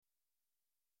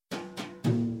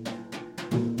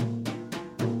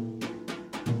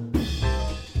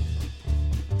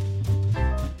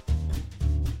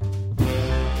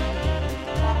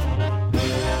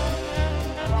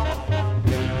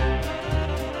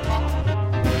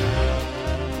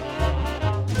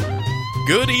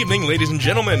Good evening, ladies and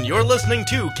gentlemen. You're listening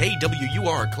to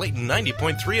KWUR Clayton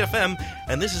 90.3 FM,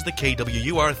 and this is the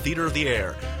KWUR Theater of the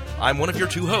Air. I'm one of your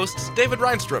two hosts, David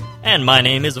Reinstrom. And my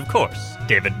name is, of course,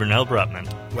 David Brunel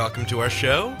Brutman. Welcome to our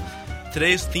show.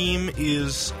 Today's theme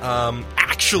is,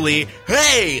 actually,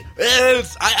 hey,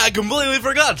 I completely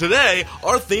forgot. Today,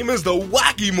 our theme is the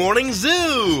Wacky Morning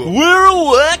Zoo. We're a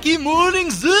Wacky Morning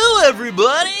Zoo,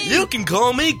 everybody. You can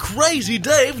call me Crazy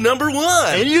Dave number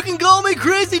 1. And you can call me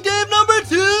Crazy Dave number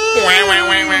 2.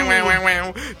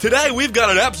 Today, we've got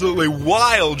an absolutely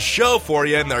wild show for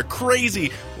you in their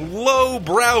crazy,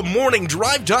 low-brow morning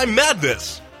drive time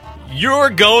madness. You're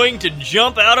going to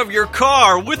jump out of your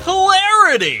car with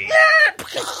hilarity.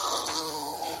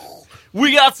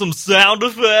 We got some sound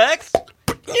effects.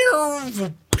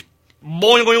 Boing,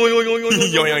 boing, boing, boing,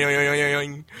 boing,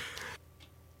 boing.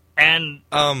 And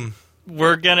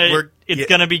it's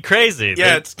gonna be crazy.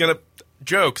 Yeah, it's gonna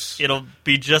jokes. It'll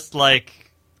be just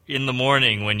like in the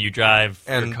morning when you drive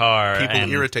your car. People and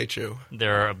irritate you.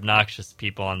 There are obnoxious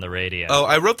people on the radio. Oh,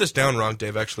 I wrote this down wrong,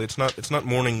 Dave. Actually, it's not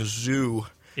morning zoo.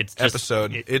 It's just,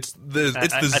 episode. It's the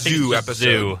I zoo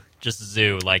episode. Just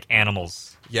zoo, like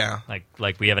animals. Yeah.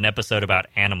 Like we have an episode about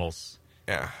animals.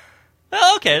 Yeah.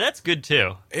 Oh, okay, that's good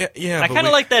too. Yeah. I kind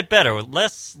of like that better. With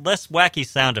less wacky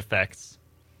sound effects.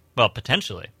 Well,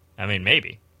 potentially. I mean,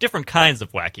 maybe. Different kinds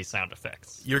of wacky sound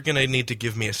effects. You're gonna need to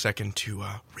give me a second to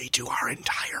redo our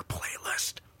entire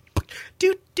playlist.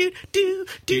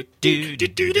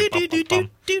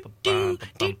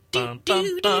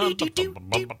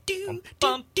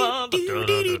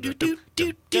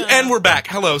 And we're back.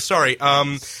 Hello, sorry.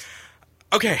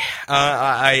 Okay.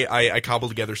 I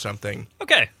cobbled together something.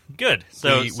 Okay, good.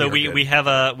 So we have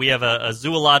a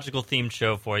zoological themed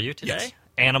show for you today. Yes.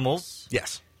 Animals.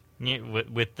 Yes.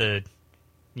 With the,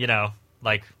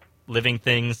 like living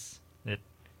things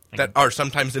that are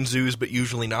sometimes in zoos, but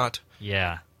usually not.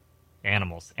 Yeah.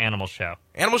 Animals. Animal show.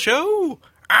 Animal show!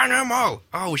 Animal!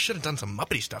 Oh, we should have done some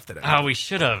Muppety stuff today. Oh, we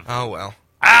should have. Oh, well.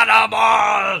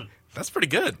 Animal! That's pretty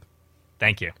good.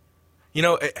 Thank you.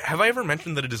 Have I ever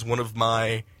mentioned that it is one of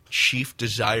my chief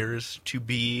desires to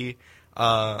be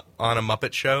on a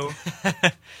Muppet show?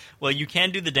 Well, you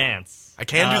can do the dance. I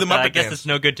can do the Muppet dance. I guess it's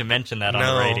no good to mention that on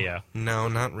the radio. No,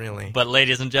 not really. But,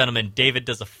 ladies and gentlemen, David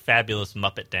does a fabulous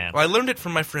Muppet dance. Well, I learned it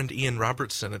from my friend Ian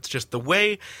Robertson. It's just the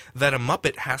way that a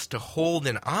Muppet has to hold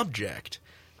an object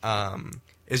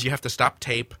is you have to stop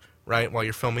tape, right, while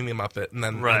you're filming the Muppet, and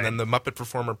then the Muppet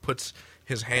performer puts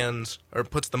the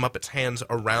Muppet's hands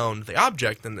around the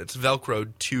object, and it's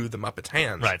Velcroed to the Muppet's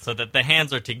hands. Right, so that the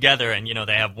hands are together, and,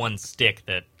 they have one stick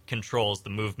that controls the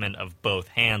movement of both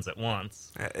hands at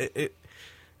once.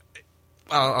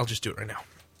 I'll just do it right now.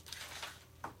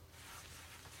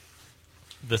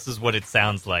 This is what it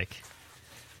sounds like.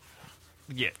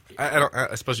 Yeah,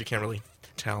 I suppose you can't really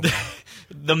tell.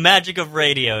 The magic of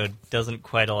radio doesn't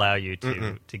quite allow you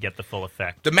to get the full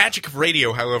effect. The magic of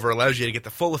radio, however, allows you to get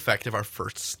the full effect of our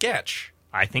first sketch.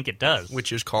 I think it does.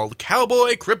 Which is called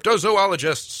Cowboy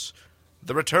Cryptozoologists,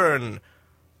 The Return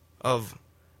of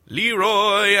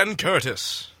Leroy and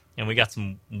Curtis. And we got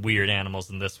some weird animals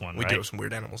in this one, We do have some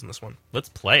weird animals in this one. Let's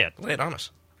play it. Lay it on us.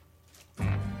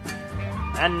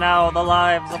 And now the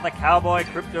lives of the cowboy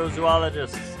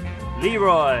cryptozoologists,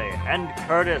 Leroy and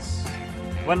Curtis.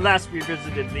 When last we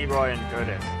visited Leroy and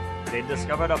Curtis, they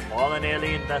discovered a fallen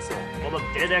alien vessel full of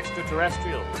dead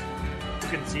extraterrestrials. To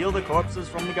conceal the corpses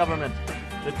from the government,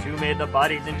 the two made the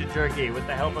bodies into jerky with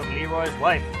the help of Leroy's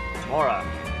wife, Mora.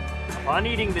 Upon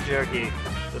eating the jerky,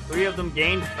 the three of them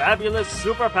gained fabulous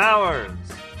superpowers.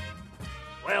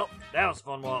 Well, that was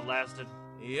fun while it lasted.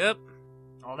 Yep.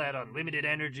 All that unlimited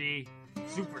energy,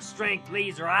 super strength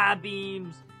laser eye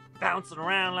beams, bouncing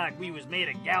around like we was made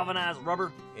of galvanized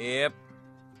rubber. Yep.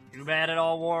 Too bad it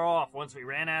all wore off once we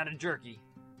ran out of jerky.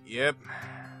 Yep.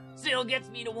 Still gets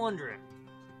me to wondering.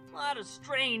 A lot of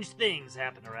strange things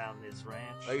happen around this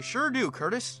ranch. They sure do,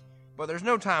 Curtis. But there's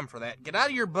no time for that. Get out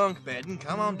of your bunk bed and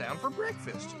come on down for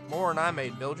breakfast. Maura and I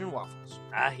made Belgian waffles.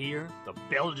 I hear the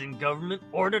Belgian government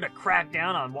ordered a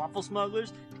crackdown on waffle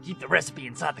smugglers to keep the recipe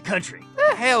inside the country.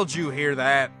 The hell'd you hear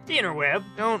that? Interweb.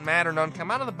 Don't matter none.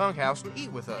 Come out of the bunkhouse and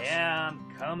eat with us. Yeah,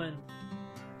 I'm coming.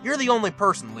 You're the only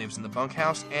person that lives in the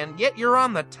bunkhouse, and yet you're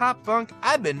on the top bunk.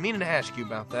 I've been meaning to ask you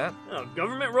about that. Oh,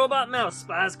 government robot mouse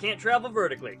spies can't travel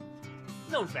vertically.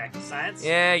 Known fact of science.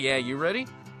 Yeah, you ready?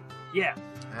 Yeah.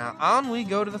 Now, on we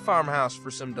go to the farmhouse for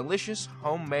some delicious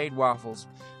homemade waffles.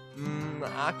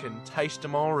 I can taste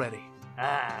them already.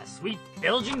 Ah, sweet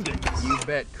Belgian goodness. You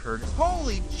bet, Curtis.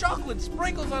 Holy chocolate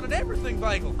sprinkles on an everything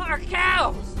bagel. Our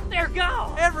cows! They're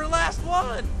gone! Every last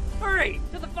one. Hurry,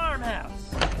 to the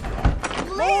farmhouse.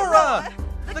 Laura!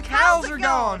 The cows are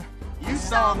gone! You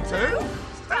saw them too?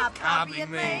 Stop copying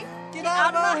me! Get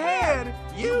out of my head!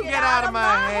 You get out of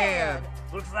my head!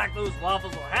 Looks like those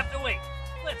waffles will have to wait.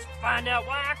 Let's find out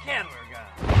why our cattle are gone.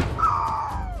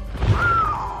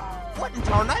 What in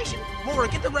tarnation? Mora,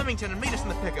 get the Remington and meet us in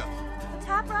the pickup. The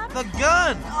typewriter? The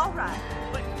gun! All right.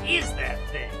 What is that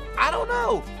thing? I don't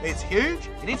know. It's huge,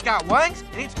 and it's got wings,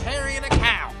 and it's carrying a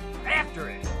cow. After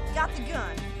it. Got the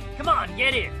gun. Come on,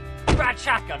 get in. You ride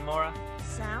shotgun, Mora.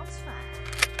 Sounds fine.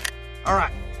 All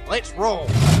right, let's roll.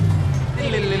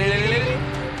 There it is.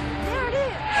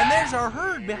 And there's our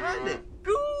herd behind it.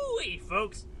 Gooey,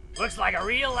 folks. Looks like a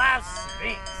real live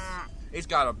sphinx. It's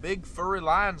got a big furry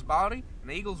lion's body,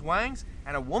 an eagle's wings,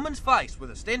 and a woman's face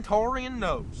with a stentorian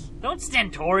nose. Don't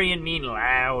stentorian mean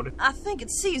loud? I think it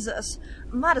sees us.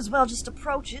 Might as well just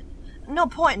approach it. No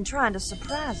point in trying to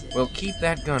surprise it. Well, keep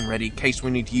that gun ready in case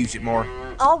we need to use it more.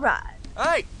 All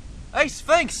right. Hey,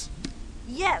 Sphinx!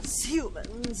 Yes,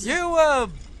 humans.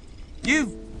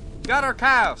 You've got our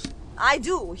cows. I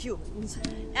do, humans.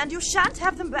 And you shan't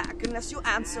have them back unless you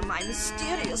answer my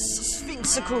mysterious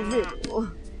sphinxical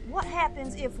riddle. What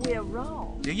happens if we're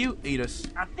wrong? Do you eat us?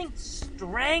 I think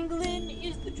strangling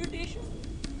is the tradition.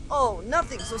 Oh,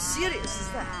 nothing so serious as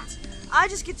that. I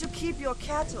just get to keep your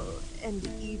cattle and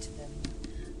eat them.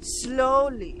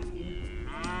 Slowly.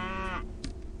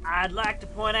 I'd like to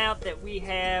point out that we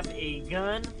have a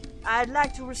gun. I'd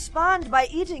like to respond by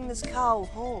eating this cow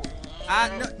whole.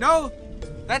 No,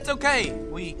 that's okay.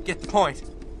 We get the point.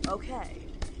 Okay,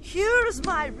 here's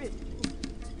my riddle.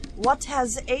 What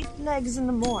has 8 legs in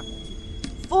the morning,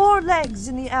 4 legs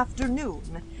in the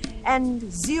afternoon,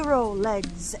 and 0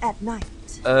 legs at night?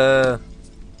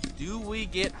 Do we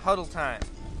get huddle time?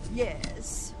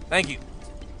 Yes. Thank you.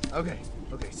 Okay,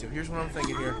 so here's what I'm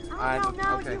thinking here. You guys.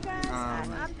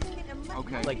 I'm thinking it might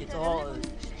okay. Like it's all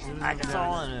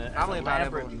an Probably about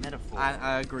elaborate metaphor.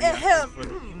 I agree.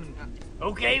 Ahem.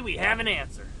 Okay, we have an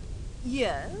answer.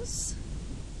 Yes.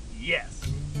 Yes.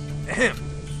 Ahem.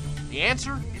 The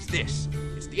answer is this.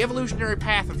 It's the evolutionary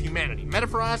path of humanity,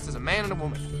 metaphorized as a man and a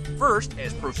woman. First,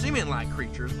 as prosimian-like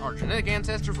creatures, our genetic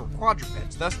ancestors were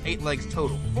quadrupeds, thus 8 legs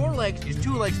total. 4 legs is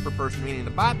 2 legs per person, meaning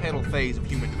the bipedal phase of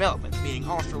human development, being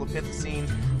Australopithecines,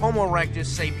 Homo erectus,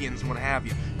 sapiens, and what have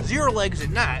you. 0 legs at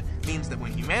night means that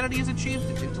when humanity has achieved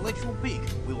its intellectual peak,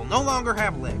 we will no longer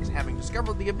have legs, having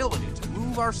discovered the ability to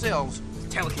move ourselves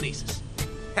with telekinesis.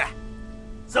 Ha!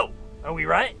 So, are we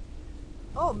right?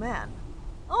 Oh, man.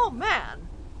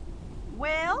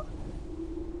 Well,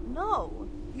 no.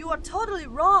 You are totally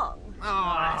wrong.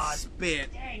 Oh,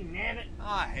 spit. Dang, nabbit.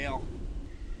 Ah, hell.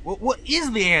 What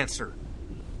is the answer?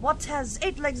 What has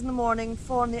 8 legs in the morning,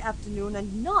 4 in the afternoon,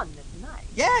 and none at night?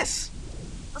 Yes!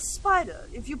 A spider,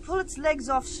 if you pull its legs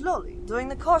off slowly during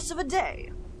the course of a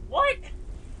day. What?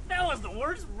 That was the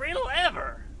worst riddle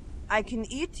ever. I can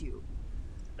eat you.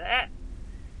 That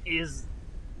is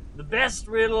the best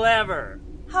riddle ever.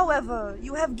 However,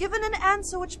 you have given an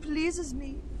answer which pleases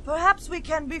me. Perhaps we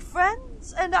can be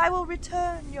friends, and I will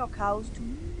return your cows to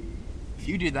you. If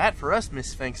you did that for us, Miss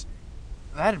Sphinx,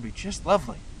 that'd be just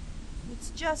lovely.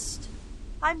 It's just,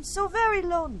 I'm so very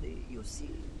lonely, you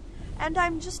see. And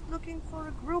I'm just looking for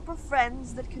a group of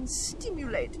friends that can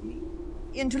stimulate me.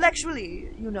 Intellectually,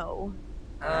 you know.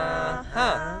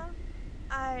 Uh-huh.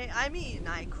 I mean,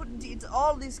 I couldn't eat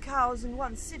all these cows in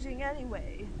one sitting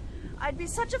anyway. I'd be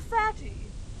such a fatty.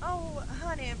 Oh,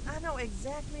 honey, I know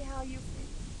exactly how you feel.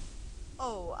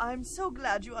 Oh, I'm so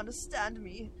glad you understand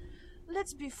me.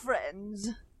 Let's be friends.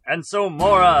 And so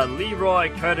Mora, Leroy,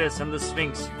 Curtis, and the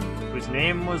Sphinx, whose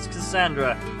name was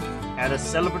Cassandra, had a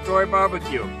celebratory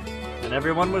barbecue, and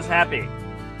everyone was happy,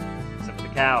 except for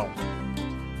the cow.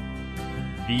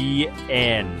 The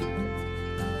end.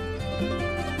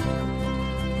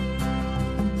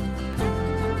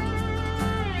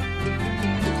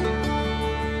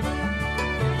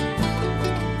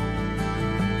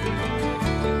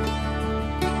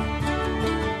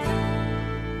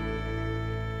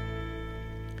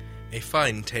 A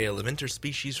fine tale of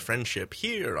interspecies friendship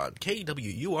here on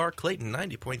KWUR Clayton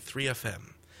 90.3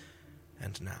 FM.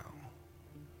 And now,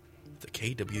 the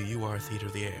KWUR Theater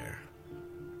of the Air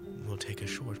will take a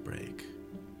short break.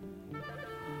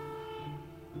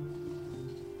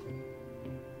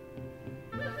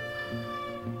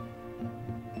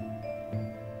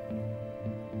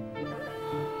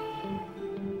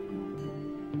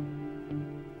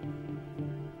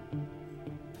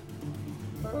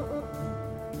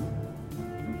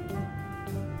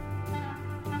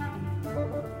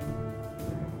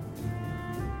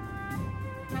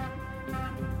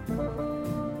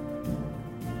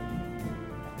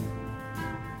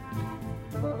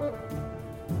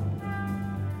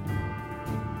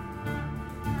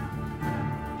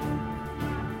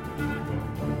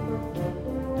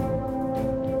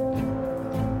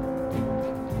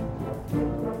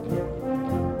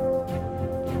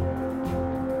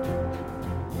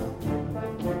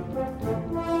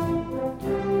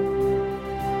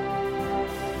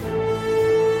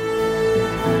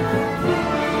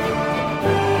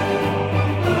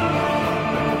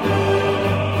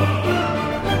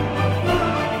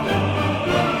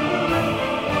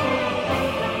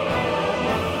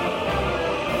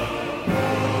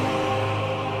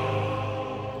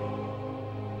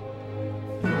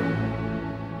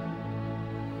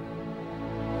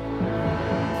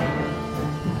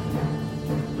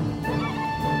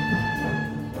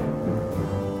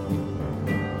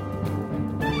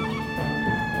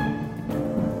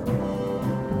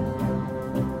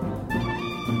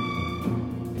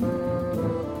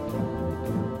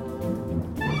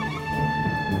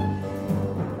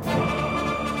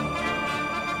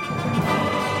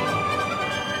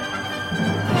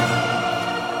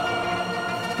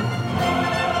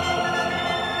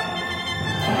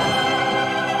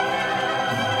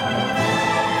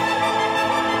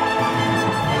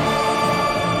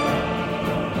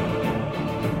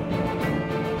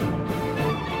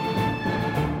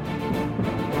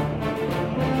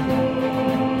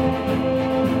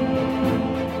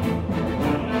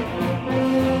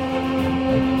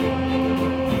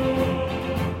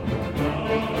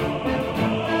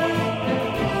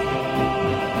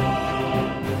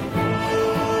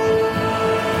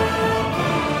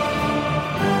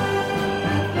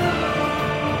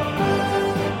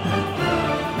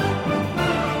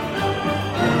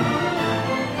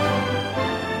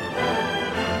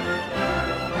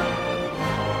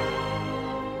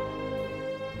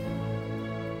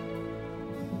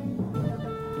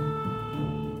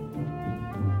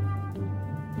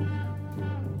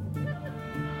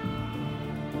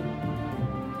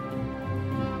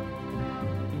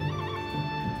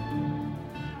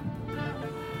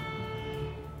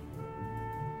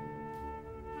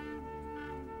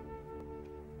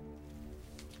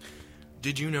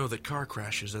 Did you know that car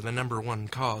crashes are the #1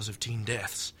 cause of teen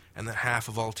deaths, and that half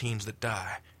of all teens that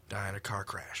die in a car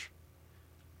crash?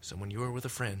 So when you are with a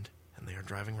friend and they are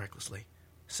driving recklessly,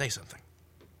 say something.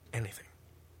 Anything.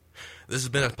 This has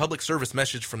been a public service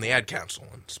message from the Ad Council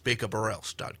on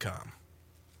SpeakUpOrElse.com.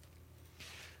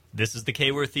 This is the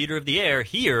K-Word Theater of the Air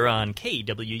here on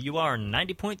KWUR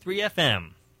 90.3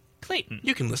 FM. Clayton.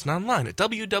 You can listen online at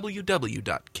www.kword.com.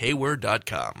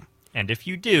 And if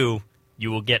you do, you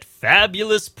will get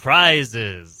fabulous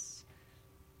prizes.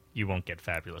 You won't get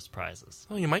fabulous prizes.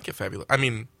 Oh, you might get fabulous. I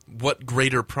mean, what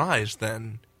greater prize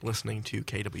than listening to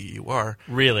KWUR?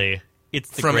 Really, it's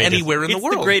the from greatest, anywhere in the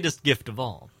world. It's the greatest gift of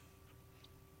all.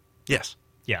 Yes.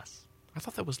 Yes. I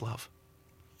thought that was love.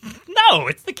 No,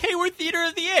 it's the K-Word Theater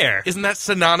of the Air. Isn't that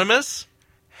synonymous?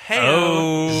 Hey,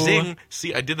 oh. Zing.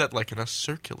 See, I did that like in a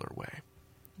circular way.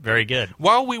 Very good.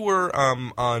 While we were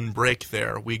on break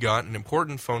there, we got an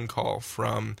important phone call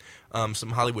from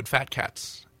some Hollywood fat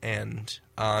cats, and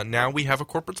now we have a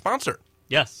corporate sponsor.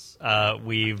 Yes,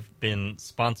 we've been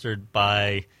sponsored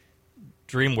by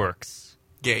DreamWorks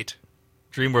Gate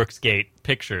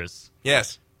Pictures.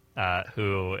 Yes.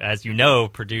 Who, as you know,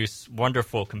 produce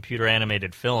wonderful computer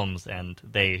animated films, and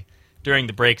they, during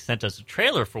the break, sent us a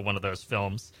trailer for one of those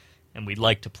films, and we'd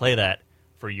like to play that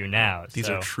for you now. These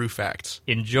are true facts.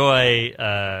 Enjoy.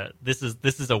 This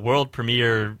is a world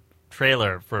premiere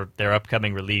trailer for their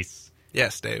upcoming release.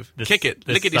 Yes, Dave. Kick it.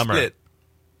 Lickety split.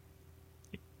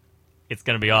 It's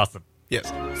going to be awesome.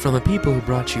 Yes. From the people who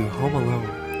brought you Home Alone,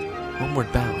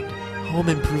 Homeward Bound, Home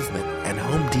Improvement, and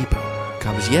Home Depot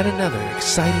comes yet another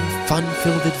exciting,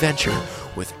 fun-filled adventure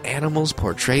with animals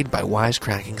portrayed by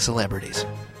wisecracking celebrities.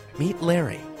 Meet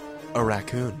Larry, a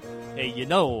raccoon. Hey, you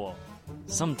know,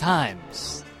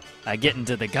 sometimes I get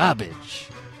into the garbage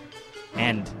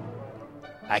and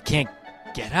I can't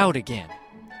get out again.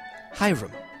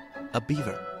 Hiram, a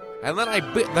beaver. And then I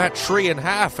bit that tree in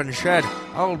half and said,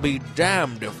 I'll be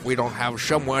damned if we don't have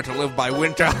somewhere to live by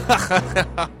winter.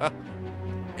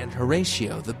 And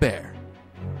Horatio, the bear.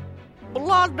 Well,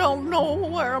 I don't know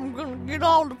where I'm going to get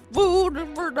all the food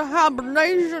and for the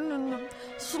hibernation and the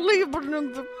sleeping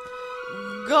and the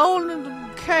going in the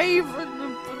cave and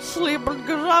the sleeping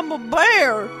because I'm a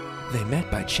bear. They met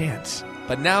by chance,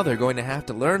 but now they're going to have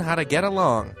to learn how to get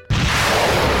along.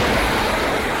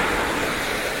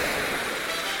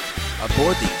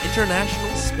 Aboard the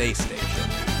International Space Station,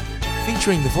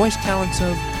 featuring the voice talents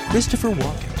of Christopher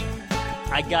Walken.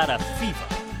 I got a fever,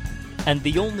 and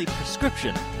the only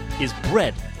prescription is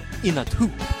bread in a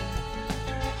tube.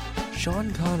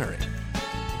 Sean Connery.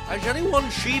 Has anyone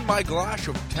seen my glass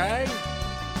of Tang?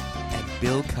 And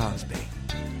Bill Cosby.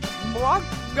 Well,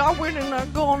 I went in there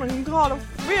going and caught a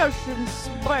fish in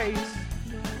space.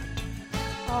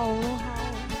 Oh.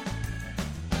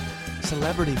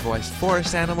 Celebrity voiced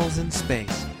forest animals in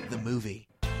space, the movie.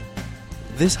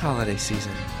 This holiday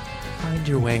season, find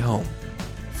your way home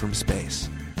from space.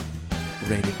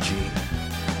 Rated G.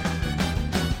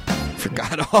 For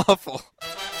God awful.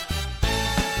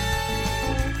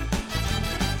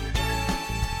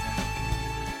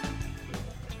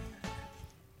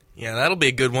 Yeah, that'll be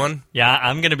a good one. Yeah,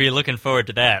 I'm going to be looking forward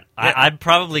to that. Yeah. I'm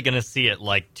probably going to see it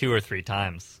like 2 or 3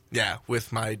 times. Yeah,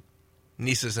 with my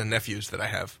nieces and nephews that I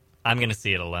have. I'm going to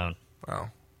see it alone. Wow.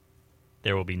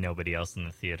 There will be nobody else in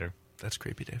the theater. That's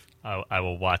creepy, Dave. I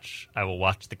will watch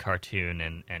the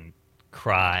cartoon and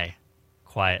cry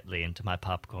quietly into my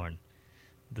popcorn.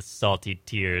 The salty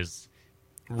tears.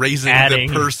 Raising the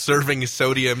per serving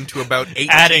sodium to about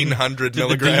 1,800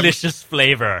 milligrams. The delicious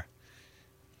flavor.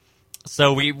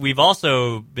 So we've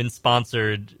also been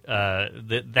sponsored.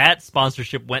 That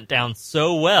sponsorship went down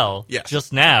so well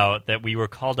just now that we were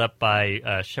called up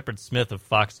by Shepard Smith of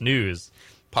Fox News.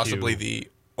 Possibly the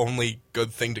only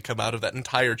good thing to come out of that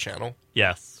entire channel.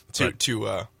 Yes. To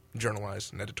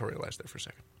journalize and editorialize there for a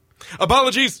second.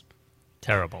 Apologies!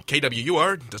 Terrible.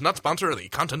 KWUR does not sponsor the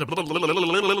content of...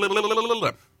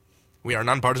 We are a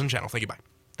nonpartisan channel. Thank you, bye.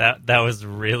 That was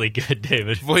really good,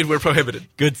 David. Void where prohibited.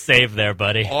 Good save there,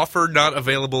 buddy. Offer not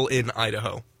available in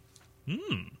Idaho.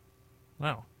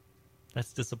 Wow.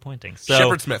 That's disappointing. So,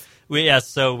 Shepard Smith. We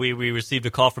received a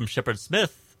call from Shepard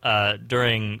Smith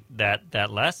during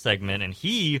that last segment, and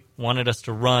he wanted us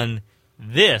to run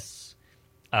this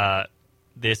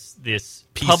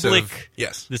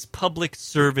public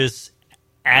service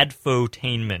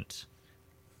adfotainment.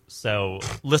 So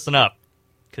listen up,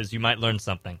 because you might learn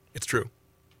something. It's true.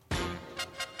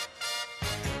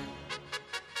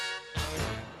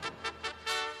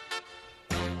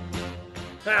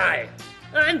 Hi,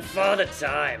 I'm Father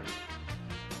Time.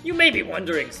 You may be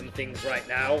wondering some things right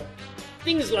now.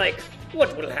 Things like,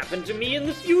 what will happen to me in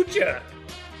the future?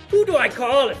 Who do I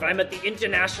call if I'm at the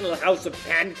International House of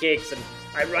Pancakes and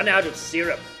I run out of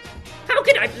syrup? How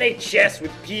can I play chess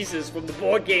with pieces from the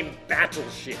board game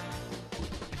Battleship?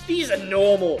 These are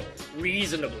normal,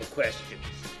 reasonable questions.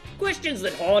 Questions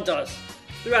that haunt us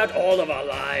throughout all of our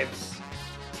lives.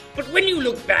 But when you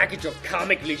look back at your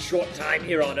comically short time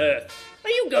here on Earth, are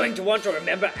you going to want to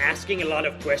remember asking a lot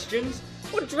of questions?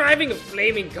 Or driving a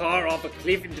flaming car off a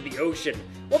cliff into the ocean?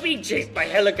 Or being chased by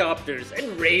helicopters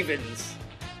and ravens?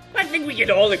 I think we can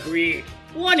all agree,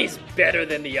 one is better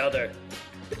than the other.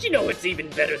 But you know what's even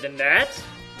better than that?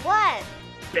 What?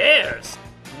 Bears.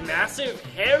 Massive,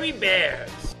 hairy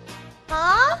bears.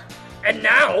 Huh? And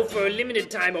now, for a limited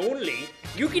time only,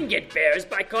 you can get bears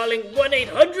by calling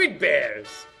 1-800-BEARS.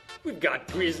 We've got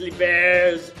grizzly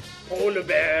bears, polar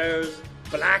bears,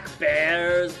 black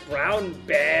bears, brown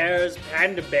bears,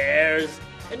 panda bears,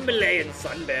 and Malayan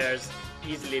sun bears,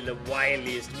 easily the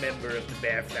wiliest member of the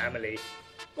bear family.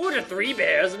 Order 3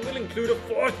 bears and we'll include a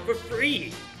 4th for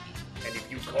free. And if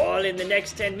you call in the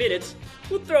next 10 minutes,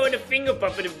 we'll throw in a finger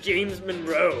puppet of James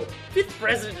Monroe, 5th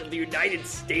President of the United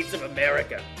States of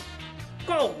America.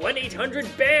 Call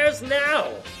 1-800-BEARS now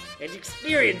and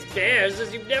experience bears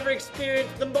as you've never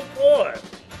experienced them before,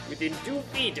 within 2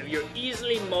 feet of your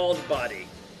easily mauled body.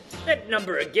 That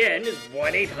number again is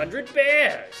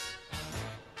 1-800-BEARS.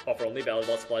 Offer only valid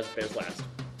while supplies of bears last.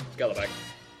 Scullaback.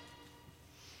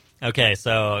 Okay,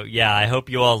 so, yeah, I hope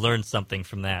you all learned something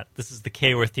from that. This is the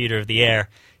Kworth Theater of the Air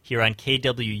here on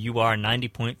KWUR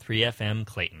 90.3 FM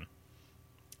Clayton.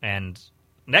 And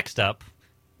next up,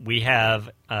 we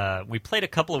have, we played a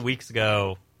couple of weeks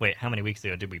ago. Wait, how many weeks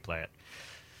ago did we play it?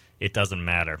 It doesn't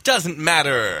matter. Doesn't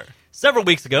matter. Several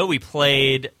weeks ago, we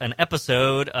played an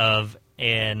episode of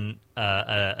a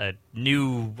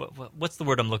new, what's the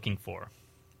word I'm looking for?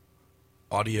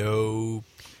 Audio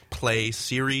play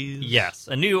series? Yes,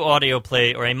 a new audio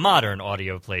play, or a modern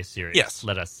audio play series. Yes.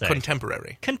 Let us say.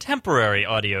 Contemporary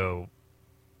audio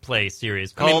play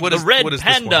series called what The is, Red what is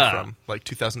Panda. This one from? Like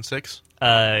 2006?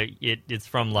 It's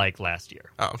from like last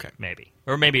year. Oh, okay. Maybe.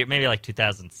 Or maybe like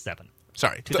 2007.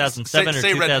 Sorry. 2007 or 2008.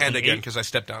 Say Red Panda again, because I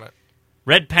stepped on it.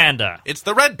 Red Panda. It's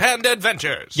the Red Panda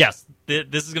Adventures. Yes.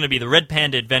 This is going to be the Red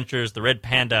Panda Adventures. The Red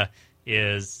Panda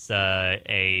is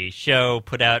a show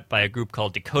put out by a group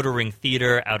called Decoder Ring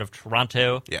Theater out of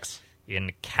Toronto. Yes.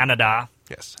 In Canada.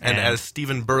 Yes. And as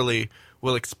Stephen Burley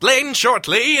will explain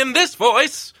shortly in this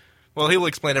voice, well, he will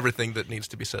explain everything that needs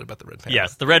to be said about the Red Panda.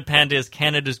 Yes, the Red Panda is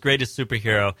Canada's greatest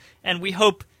superhero, and we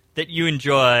hope that you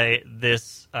enjoy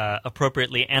this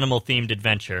appropriately animal-themed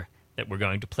adventure that we're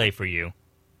going to play for you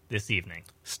this evening.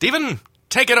 Stephen,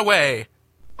 take it away!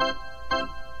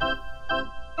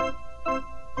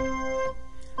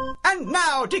 And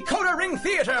now, Decoder Ring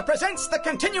Theater presents the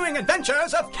continuing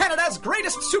adventures of Canada's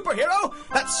greatest superhero,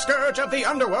 that scourge of the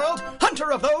underworld,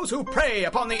 hunter of those who prey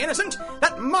upon the innocent,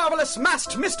 that marvelous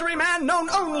masked mystery man known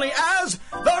only as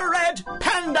the Red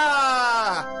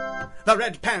Panda! The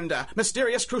Red Panda,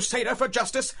 mysterious crusader for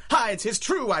justice, hides his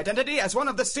true identity as one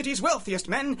of the city's wealthiest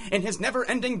men in his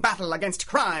never-ending battle against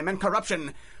crime and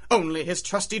corruption. Only his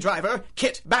trusty driver,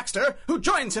 Kit Baxter, who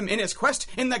joins him in his quest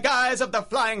in the guise of the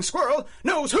Flying Squirrel,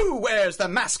 knows who wears the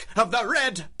mask of the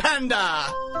Red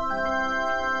Panda.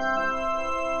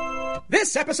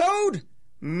 This episode,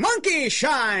 Monkey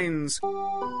Shines.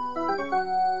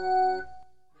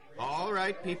 All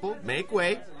right, people, make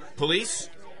way. Police?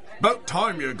 About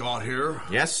time you got here.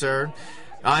 Yes, sir.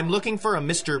 I'm looking for a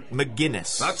Mr.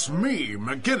 McGinnis. That's me,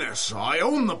 McGinnis. I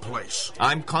own the place.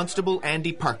 I'm Constable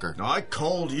Andy Parker. I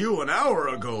called you an hour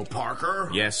ago, Parker.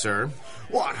 Yes, sir.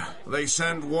 What? They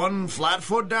send one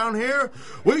Flatfoot down here?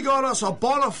 We got us a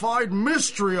bona fide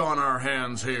mystery on our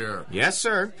hands here. Yes,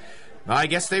 sir. I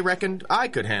guess they reckoned I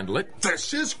could handle it.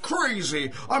 This is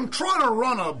crazy. I'm trying to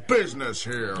run a business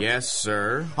here. Yes,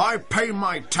 sir. I pay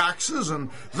my taxes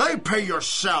and they pay your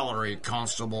salary,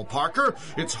 Constable Parker.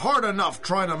 It's hard enough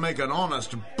trying to make an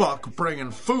honest buck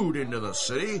bringing food into the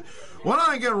city. When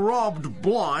I get robbed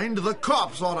blind, the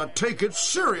cops ought to take it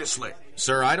seriously.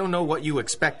 Sir, I don't know what you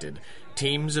expected.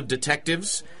 Teams of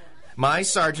detectives? My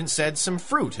sergeant said some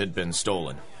fruit had been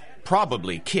stolen.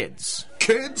 Probably kids.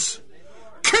 Kids?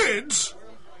 Kids?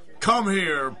 Come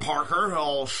here, Parker.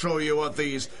 I'll show you what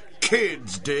these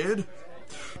kids did.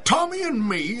 Tommy and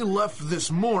me left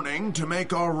this morning to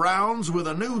make our rounds with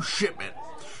a new shipment.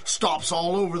 Stops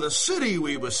all over the city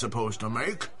we was supposed to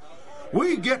make.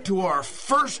 We get to our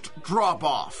first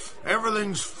drop-off.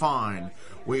 Everything's fine.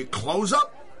 We close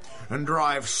up and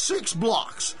drive 6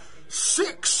 blocks.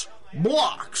 6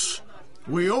 blocks.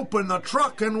 We open the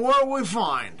truck and what do we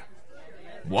find?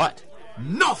 What?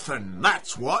 Nothing,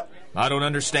 that's what. I don't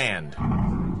understand.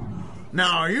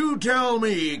 Now, you tell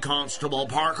me, Constable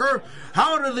Parker,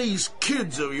 how did these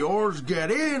kids of yours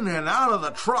get in and out of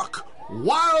the truck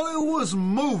while it was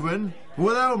moving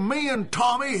without me and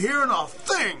Tommy hearing a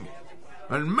thing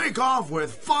and make off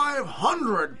with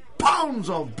 500 pounds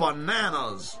of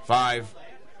bananas?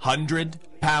 500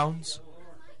 pounds?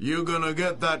 You gonna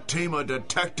get that team of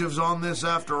detectives on this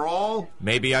after all?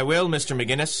 Maybe I will, Mr.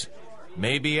 McGinnis.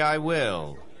 Maybe I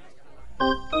will.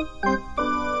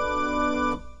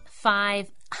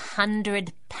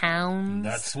 500 pounds?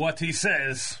 That's what he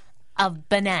says. Of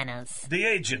bananas. The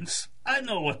agents. I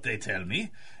know what they tell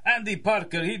me. Andy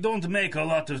Parker, he don't make a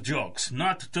lot of jokes.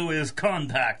 Not to his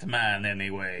contact man,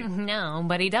 anyway. No,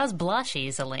 but he does blush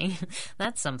easily.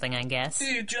 That's something, I guess.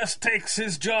 He just takes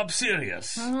his job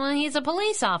serious. Well, he's a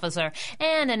police officer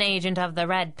and an agent of the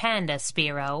Red Panda,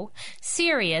 Spiro.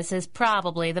 Serious is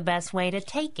probably the best way to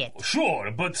take it.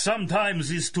 Sure, but sometimes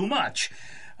it's too much.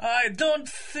 I don't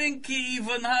think he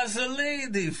even has a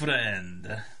lady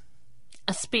friend.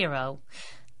 Spiro,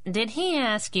 did he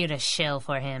ask you to shill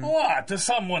for him? What?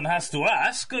 Someone has to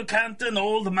ask. Can't an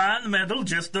old man meddle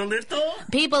just a little?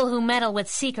 People who meddle with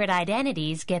secret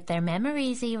identities get their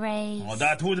memories erased. Oh,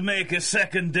 that would make a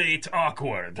second date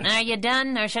awkward. Are you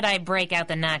done, or should I break out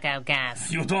the knockout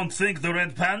gas? You don't think the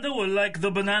Red Panda will like the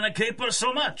banana caper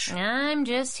so much? I'm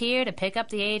just here to pick up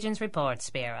the agent's report,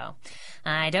 Spiro.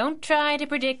 I don't try to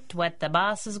predict what the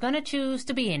boss is going to choose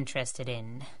to be interested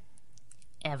in.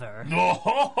 Ever.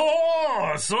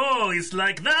 Oh, so it's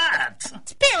like that.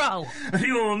 Spiro!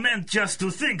 You meant just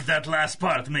to think that last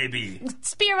part, maybe.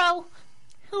 Spiro,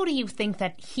 who do you think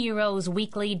that Heroes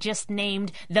Weekly just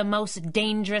named the most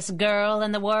dangerous girl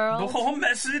in the world? Oh,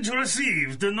 message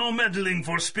received. No meddling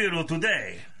for Spiro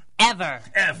today. Ever.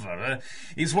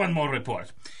 Is one more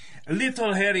report.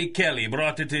 Little Harry Kelly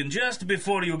brought it in just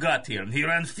before you got here. He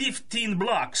ran 15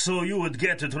 blocks so you would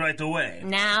get it right away.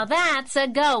 Now that's a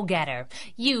go-getter.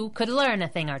 You could learn a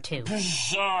thing or two.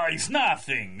 It's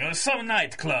nothing. Some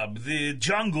nightclub, the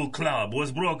Jungle Club,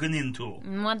 was broken into.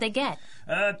 What'd they get?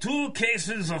 2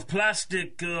 cases of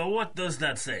plastic, what does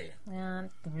that say?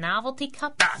 Novelty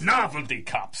cups? Novelty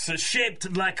cups,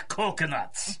 shaped like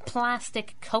coconuts.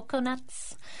 Plastic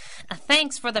coconuts?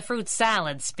 Thanks for the fruit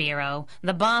salad, Spiro.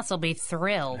 The boss will be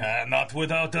thrilled. Not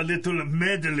without a little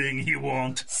meddling, he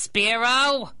won't.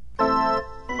 Spiro!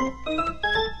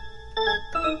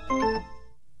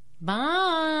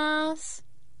 Boss?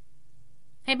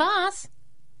 Hey, boss?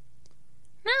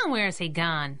 Now where's he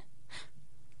gone?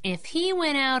 If he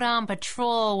went out on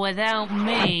patrol without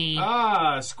me...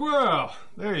 Squirrel!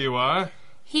 There you are.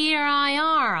 Here I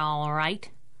are, all right.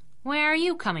 Where are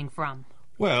you coming from?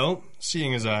 Well,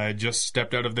 seeing as I just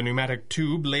stepped out of the pneumatic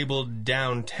tube labeled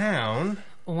downtown...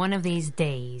 One of these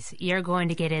days, you're going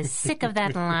to get as sick of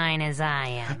that line as I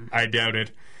am. I doubt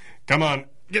it. Come on,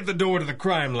 get the door to the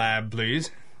crime lab,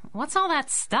 please. What's all that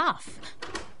stuff?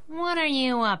 What are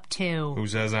you up to? Who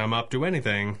says I'm up to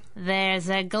anything? There's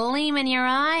a gleam in your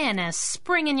eye and a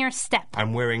spring in your step.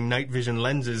 I'm wearing night vision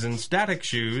lenses and static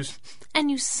shoes.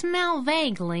 And you smell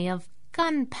vaguely of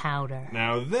gunpowder.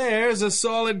 Now there's a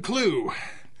solid clue.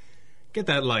 Get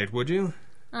that light, would you?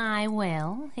 I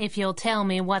will, if you'll tell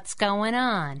me what's going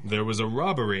on. There was a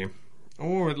robbery,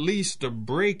 or at least a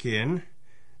break-in.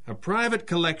 A private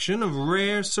collection of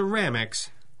rare ceramics.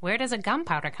 Where does a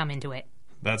gunpowder come into it?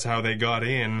 That's how they got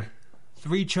in.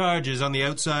 3 charges on the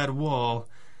outside wall.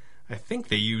 I think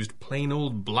they used plain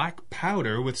old black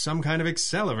powder with some kind of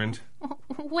accelerant.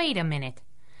 Wait a minute.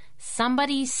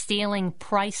 Somebody's stealing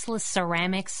priceless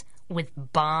ceramics with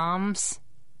bombs?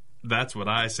 That's what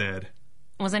I said.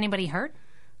 Was anybody hurt?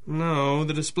 No,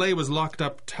 the display was locked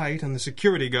up tight and the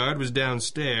security guard was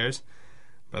downstairs.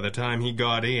 By the time he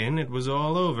got in, it was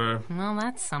all over. Well,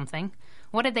 that's something.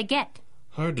 What did they get?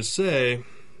 Hard to say.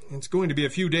 It's going to be a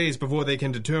few days before they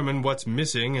can determine what's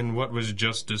missing and what was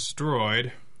just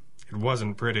destroyed. It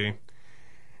wasn't pretty.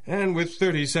 And with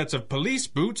 30 sets of police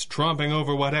boots tromping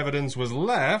over what evidence was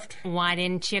left... Why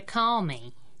didn't you call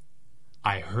me?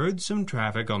 I heard some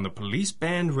traffic on the police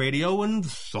band radio and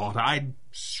thought I'd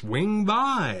swing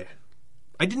by.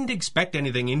 I didn't expect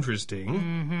anything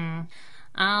interesting.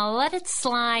 I'll let it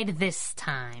slide this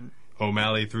time.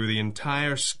 O'Malley threw the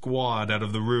entire squad out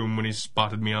of the room when he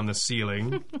spotted me on the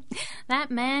ceiling. That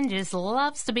man just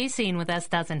loves to be seen with us,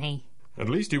 doesn't he? At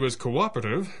least he was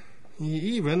cooperative. He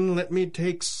even let me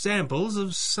take samples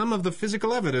of some of the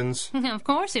physical evidence. Of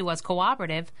course he was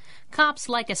cooperative. Cops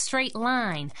like a straight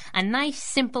line, a nice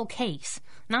simple case,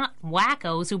 not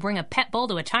wackos who bring a pet bull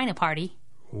to a China party.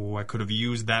 Oh, I could have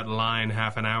used that line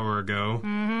half an hour ago.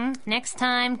 Next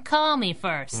time, call me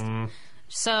first.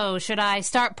 So, should I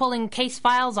start pulling case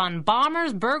files on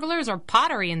bombers, burglars, or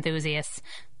pottery enthusiasts?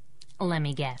 Let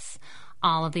me guess.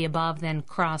 All of the above, then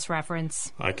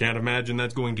cross-reference. I can't imagine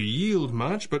that's going to yield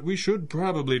much, but we should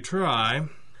probably try.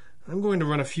 I'm going to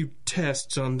run a few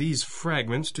tests on these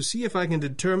fragments to see if I can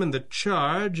determine the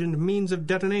charge and means of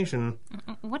detonation.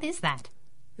 What is that?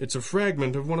 It's a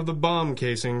fragment of one of the bomb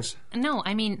casings. No,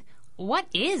 I mean, what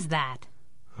is that?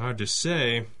 Hard to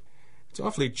say. It's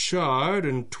awfully charred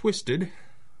and twisted.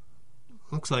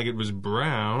 Looks like it was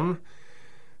brown.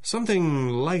 Something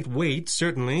lightweight,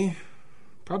 certainly.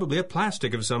 Probably a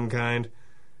plastic of some kind.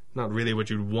 Not really what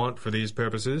you'd want for these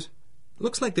purposes.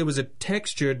 Looks like there was a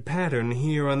textured pattern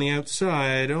here on the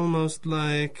outside, almost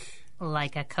like...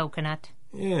 Like a coconut?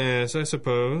 Yes, I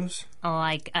suppose.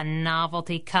 Like a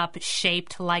novelty cup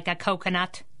shaped like a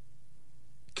coconut?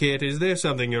 Kit, is there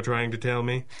something you're trying to tell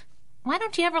me? Why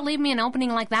don't you ever leave me an opening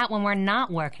like that when we're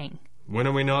not working? When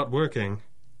are we not working?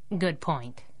 Good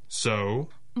point. So?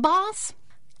 Boss,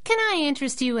 can I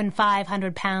interest you in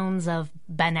 500 pounds of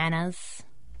bananas?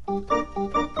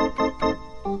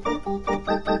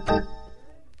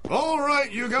 All right,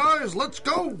 you guys, let's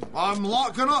go. I'm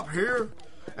locking up here.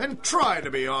 And try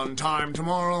to be on time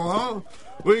tomorrow, huh?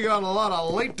 We got a lot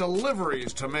of late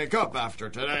deliveries to make up after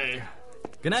today.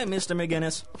 Good night, Mr.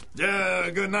 McGinnis. Yeah,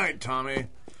 good night, Tommy.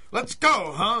 Let's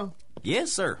go, huh?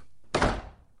 Yes, sir.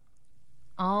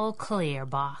 All clear,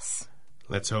 boss.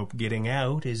 Let's hope getting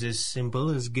out is as simple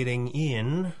as getting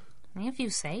in. If you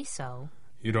say so.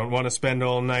 You don't want to spend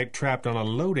all night trapped on a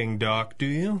loading dock, do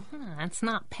you? That's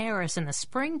not Paris in the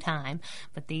springtime,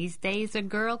 but these days a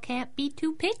girl can't be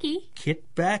too picky.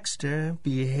 Kit Baxter,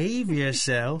 behave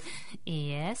yourself.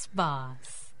 Yes,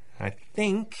 boss. I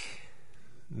think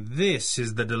this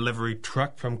is the delivery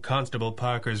truck from Constable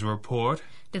Parker's report.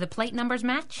 Do the plate numbers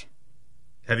match?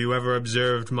 Have you ever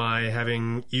observed my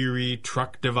having eerie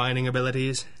truck divining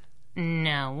abilities?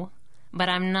 No, but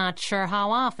I'm not sure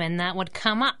how often that would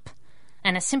come up.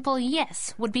 And a simple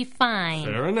yes would be fine.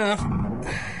 Fair enough.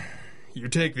 You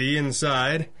take the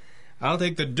inside, I'll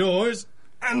take the doors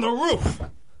and the roof.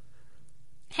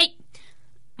 Hey,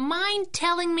 mind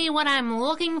telling me what I'm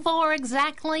looking for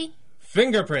exactly?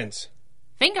 Fingerprints.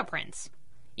 Fingerprints?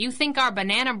 You think our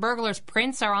banana burglar's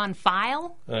prints are on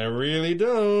file? I really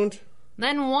don't.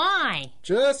 Then why?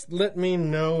 Just let me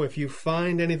know if you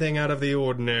find anything out of the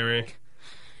ordinary.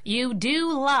 You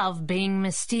do love being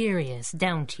mysterious,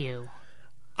 don't you?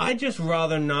 I'd just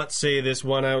rather not say this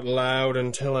one out loud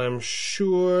until I'm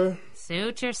sure.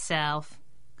 Suit yourself.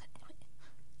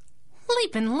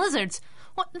 Leaping lizards!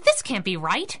 This can't be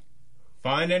right.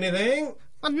 Find anything?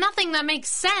 Well, nothing that makes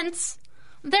sense.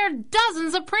 There are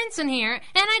dozens of prints in here, and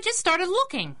I just started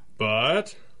looking.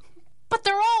 But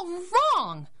they're all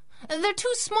wrong. They're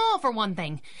too small for one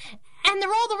thing, and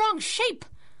they're all the wrong shape.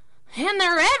 And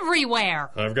they're everywhere.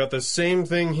 I've got the same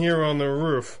thing here on the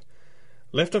roof.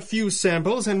 Left a few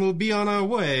samples and we'll be on our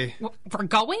way. We're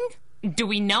going? Do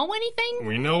we know anything?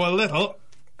 We know a little.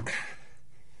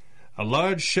 A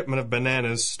large shipment of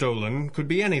bananas stolen could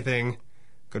be anything.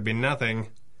 Could be nothing.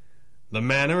 The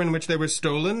manner in which they were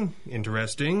stolen,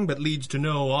 interesting, but leads to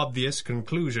no obvious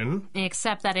conclusion.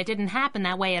 Except that it didn't happen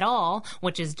that way at all,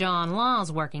 which is John Law's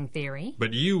working theory.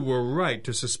 But you were right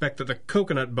to suspect that the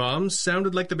coconut bombs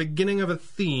sounded like the beginning of a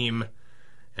theme.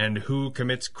 And who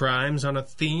commits crimes on a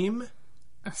theme?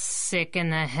 Sick in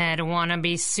the head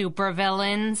wannabe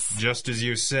supervillains. Just as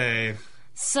you say.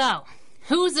 So,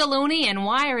 who's the loony and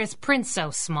why are his prints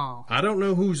so small? I don't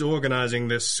know who's organizing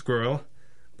this squirrel,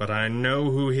 but I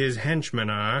know who his henchmen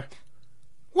are.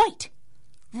 Wait!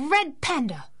 Red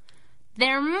Panda!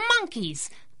 They're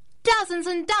monkeys! Dozens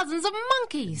and dozens of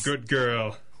monkeys! Good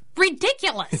girl.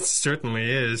 Ridiculous! It certainly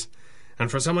is.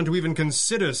 And for someone to even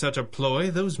consider such a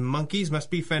ploy, those monkeys must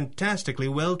be fantastically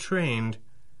well trained.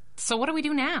 So what do we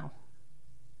do now?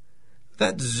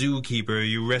 That zookeeper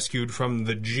you rescued from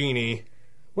the genie,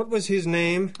 what was his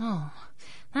name? Oh,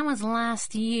 that was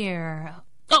last year.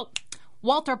 Oh,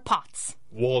 Walter Potts.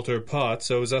 Walter Potts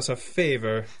owes us a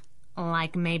favor.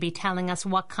 Like maybe telling us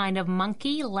what kind of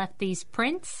monkey left these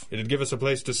prints? It'd give us a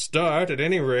place to start, at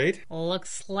any rate.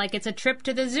 Looks like it's a trip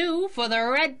to the zoo for the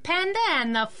red panda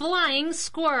and the flying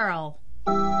squirrel.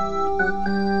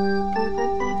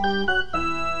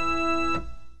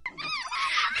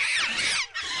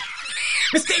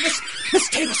 Miss Davis! Miss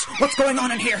Davis! What's going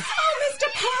on in here? Oh, Mr.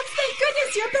 Potts, thank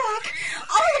goodness you're back.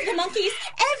 All of the monkeys,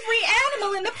 Every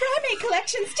animal in the primate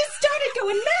collections just started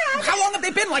going mad. How long have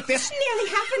they been like this? Nearly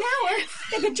half an hour.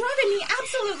 They've been driving me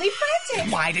absolutely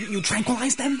frantic. Why didn't you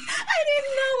tranquilize them? I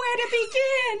didn't know where to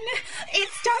begin. It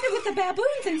started with the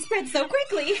baboons and spread so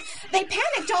quickly. They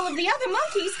panicked all of the other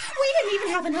monkeys. We didn't even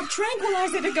have enough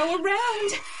tranquilizer to go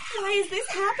around. Why is this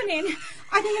happening?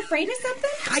 Are they afraid of something?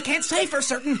 I can't say for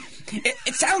certain.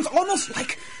 It sounds almost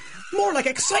like... more like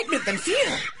excitement than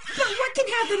fear. But what can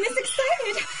have them this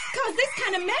excited? Cause this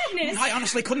kind of madness? I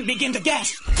honestly couldn't begin to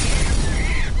guess.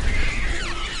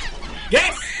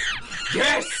 Guess!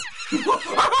 Guess!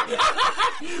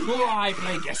 Why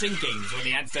play guessing games when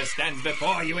the answer stands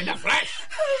before you in the flesh?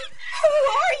 Who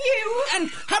are you? And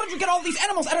how did you get all these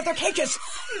animals out of their cages?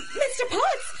 Mr.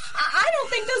 Potts, I don't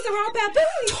think those are all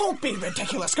baboons. Don't be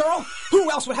ridiculous, girl.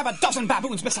 Who else would have a dozen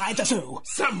baboons besides the zoo?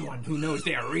 Someone who knows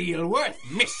their real worth,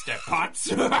 Mr. Potts.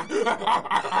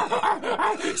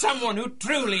 Someone who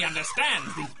truly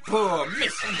understands these poor,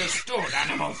 misunderstood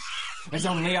animals. As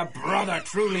only a brother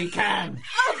truly can.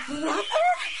 A brother?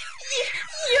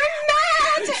 You're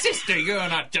mad! Sister, you're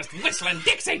not just whistling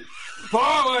Dixie.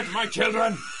 Forward, my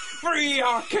children. Free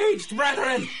our caged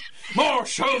brethren. More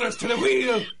shoulders to the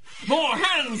wheel. More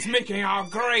hands making our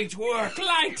great work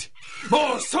light.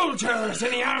 More soldiers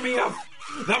in the army of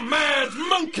the Mad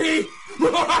Monkey.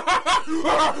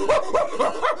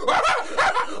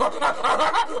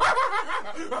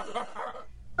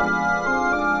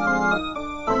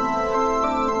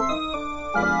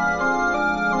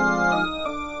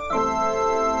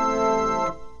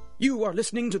 You are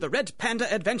listening to the Red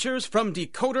Panda Adventures from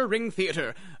Decoder Ring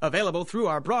Theater, available through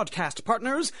our broadcast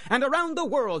partners and around the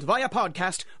world via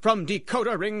podcast from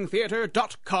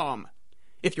DecoderRingTheater.com.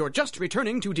 If you're just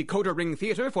returning to Decoder Ring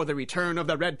Theater for the return of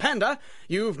the Red Panda,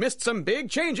 you've missed some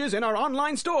big changes in our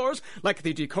online stores, like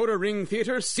the Decoder Ring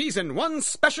Theater Season 1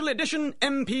 Special Edition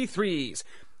MP3s.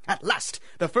 At last,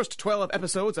 the first 12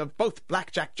 episodes of both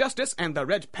Blackjack Justice and the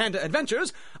Red Panda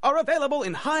Adventures are available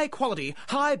in high-quality,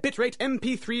 high-bitrate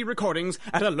MP3 recordings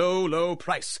at a low, low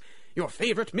price. Your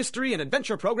favorite mystery and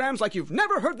adventure programs like you've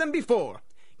never heard them before.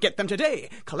 Get them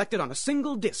today, collected on a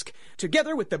single disc,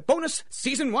 together with the bonus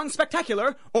Season 1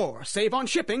 Spectacular, or save on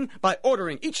shipping by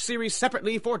ordering each series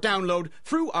separately for download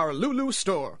through our Lulu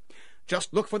store.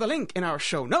 Just look for the link in our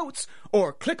show notes,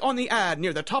 or click on the ad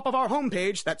near the top of our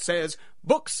homepage that says,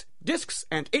 Books, Discs,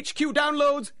 and HQ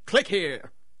Downloads, click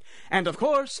here. And of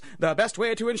course, the best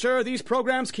way to ensure these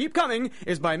programs keep coming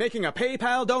is by making a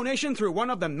PayPal donation through one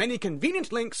of the many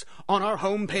convenient links on our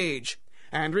homepage.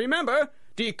 And remember,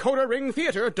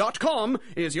 DecoderRingTheater.com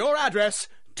is your address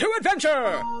to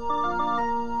adventure!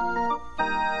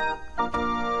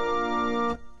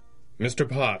 Mr.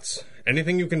 Potts,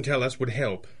 anything you can tell us would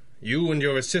help. You and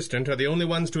your assistant are the only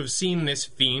ones to have seen this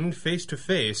fiend face to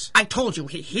face. I told you,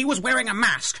 he was wearing a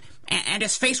mask, and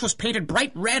his face was painted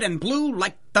bright red and blue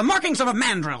like the markings of a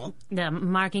mandrill. The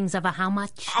markings of a how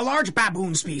much? A large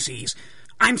baboon species.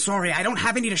 I'm sorry, I don't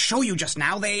have any to show you just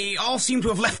now. They all seem to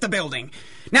have left the building.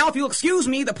 Now, if you'll excuse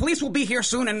me, the police will be here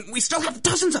soon, and we still have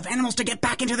dozens of animals to get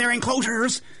back into their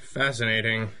enclosures.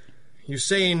 Fascinating. You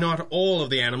say not all of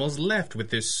the animals left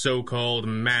with this so-called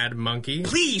mad monkey?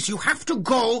 Please, you have to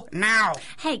go now.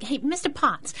 Hey, Mr.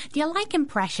 Potts, do you like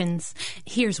impressions?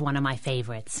 Here's one of my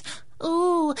favorites.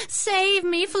 Ooh, save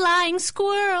me, flying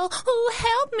squirrel. Ooh,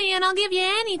 help me and I'll give you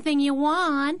anything you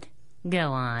want.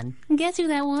 Go on. Guess who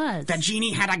that was? The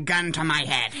genie had a gun to my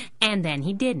head. And then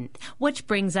he didn't, which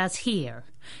brings us here.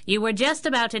 You were just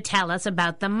about to tell us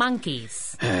about the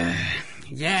monkeys.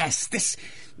 Yes,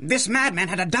 This madman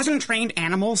had a dozen trained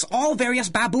animals, all various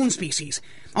baboon species.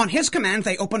 On his command,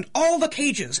 they opened all the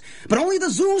cages, but only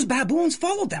the zoo's baboons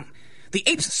followed them. The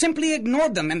apes simply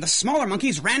ignored them, and the smaller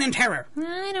monkeys ran in terror.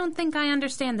 I don't think I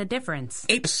understand the difference.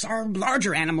 Apes are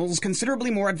larger animals,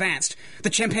 considerably more advanced. The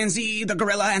chimpanzee, the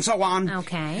gorilla, and so on.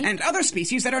 Okay. And other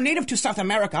species that are native to South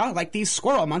America, like these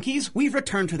squirrel monkeys, we've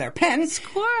returned to their pens.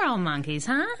 Squirrel monkeys,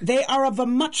 huh? They are of a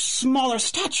much smaller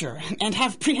stature and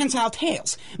have prehensile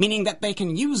tails, meaning that they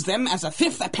can use them as a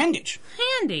fifth appendage.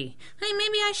 Handy. Hey,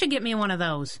 maybe I should get me one of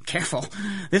those. Careful.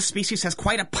 This species has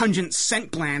quite a pungent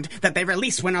scent gland that they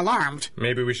release when alarmed.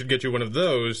 Maybe we should get you one of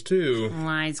those, too.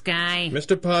 Wise guy.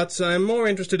 Mr. Potts, I'm more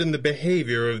interested in the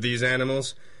behavior of these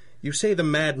animals. You say the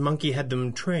mad monkey had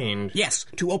them trained. Yes,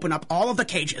 to open up all of the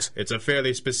cages. It's a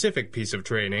fairly specific piece of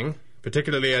training,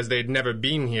 particularly as they'd never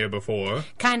been here before.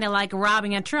 Kind of like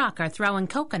robbing a truck or throwing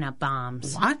coconut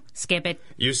bombs. What? Skip it.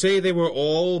 You say they were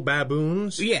all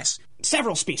baboons? Yes.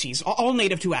 Several species, all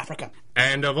native to Africa.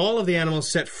 And of all of the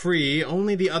animals set free,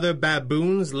 only the other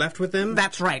baboons left with them?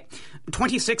 That's right.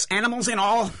 26 animals in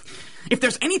all. If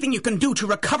there's anything you can do to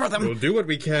recover them... We'll do what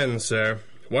we can, sir.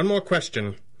 one more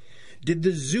question. Did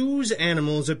the zoo's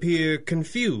animals appear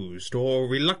confused or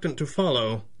reluctant to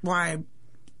follow? Why,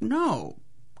 no.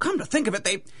 Come to think of it,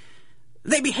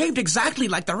 they behaved exactly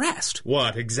like the rest.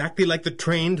 What, exactly like the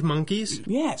trained monkeys?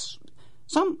 Yes.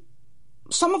 Some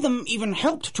of them even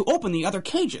helped to open the other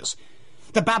cages.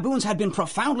 The baboons had been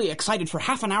profoundly excited for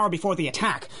half an hour before the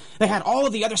attack. They had all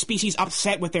of the other species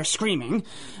upset with their screaming.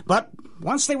 But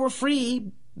once they were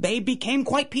free, they became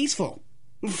quite peaceful.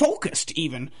 Focused,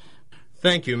 even.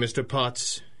 Thank you, Mr.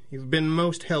 Potts. You've been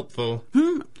most helpful.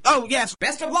 Oh, yes.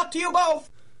 Best of luck to you both.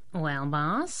 Well,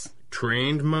 boss?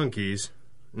 Trained monkeys.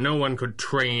 No one could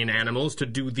train animals to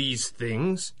do these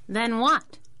things. Then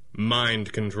what?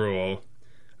 Mind control.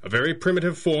 A very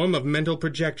primitive form of mental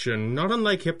projection, not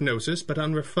unlike hypnosis, but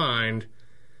unrefined.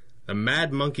 The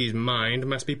mad monkey's mind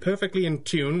must be perfectly in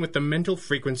tune with the mental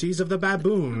frequencies of the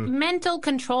baboon. Mental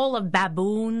control of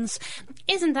baboons?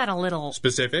 Isn't that a little...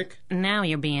 specific? Now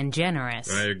you're being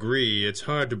generous. I agree. It's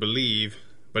hard to believe,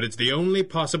 but it's the only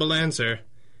possible answer.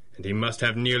 And he must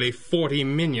have nearly 40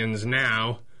 minions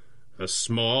now. A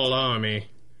small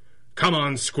army. Come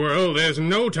on, Squirrel, there's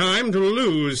no time to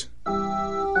lose.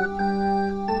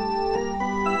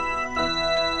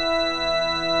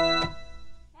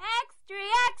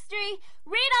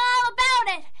 Read all about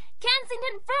it!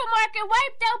 Kensington Fruit Market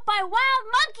wiped out by wild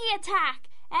monkey attack!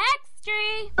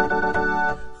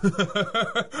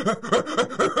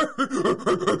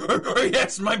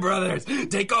 Yes, my brothers!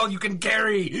 Take all you can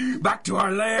carry! Back to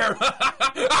our lair! Sentinel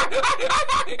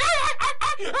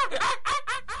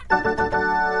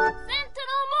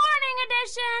Morning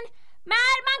Edition!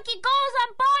 Mad Monkey goes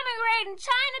on bombing raid in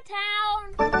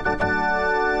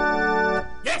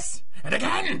Chinatown! Yes! And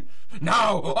again!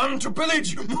 Now, on to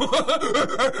pillage! City under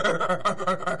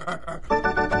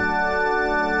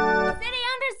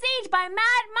siege by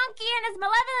Mad Monkey and his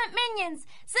malevolent minions.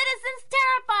 Citizens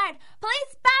terrified.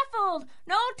 Police baffled.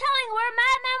 No telling where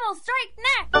madmen will strike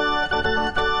next.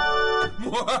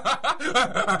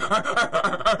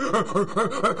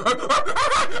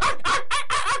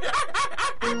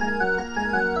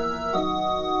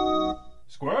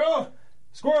 Squirrel?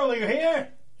 Squirrel, are you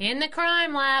here? In the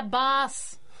crime lab,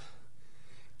 boss.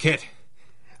 Kit,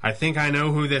 I think I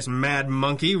know who this mad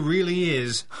monkey really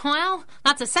is. Well,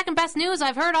 that's the second best news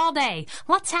I've heard all day.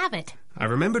 Let's have it. I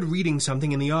remembered reading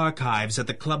something in the archives at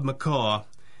the Club Macaw.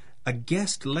 A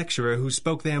guest lecturer who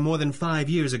spoke there more than 5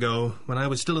 years ago, when I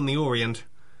was still in the Orient.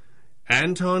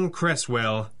 Anton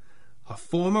Cresswell, a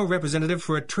former representative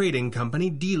for a trading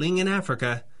company dealing in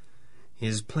Africa.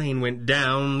 His plane went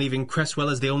down, leaving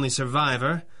Cresswell as the only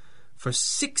survivor. For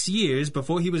 6 years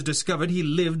before he was discovered, he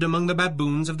lived among the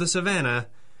baboons of the savannah.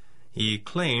 He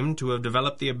claimed to have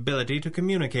developed the ability to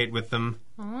communicate with them.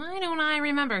 Why don't I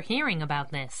remember hearing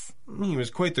about this? He was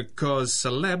quite the cause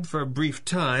célèbre for a brief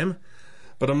time,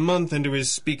 but a month into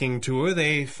his speaking tour,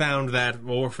 they found that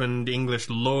orphaned English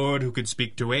lord who could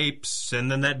speak to apes,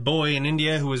 and then that boy in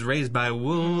India who was raised by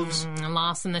wolves.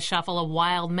 Lost in the shuffle of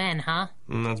wild men, huh?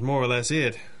 That's more or less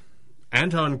it.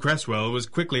 Anton Cresswell was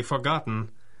quickly forgotten.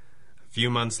 A few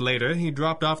months later, he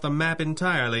dropped off the map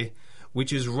entirely,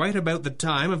 which is right about the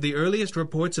time of the earliest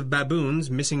reports of baboons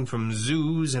missing from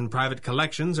zoos and private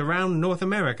collections around North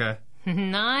America.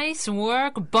 Nice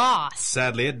work, boss.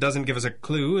 Sadly, it doesn't give us a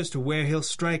clue as to where he'll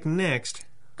strike next.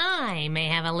 I may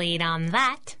have a lead on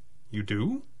that. You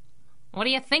do? What do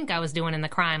you think I was doing in the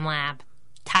crime lab?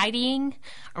 Tidying?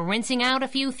 Rinsing out a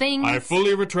few things? I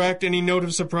fully retract any note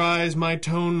of surprise my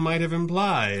tone might have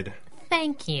implied.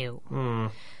 Thank you.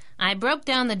 I broke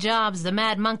down the jobs the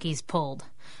Mad Monkeys pulled.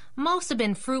 Most have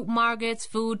been fruit markets,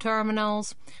 food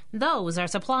terminals. Those are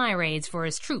supply raids for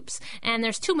his troops, and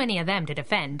there's too many of them to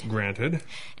defend. Granted.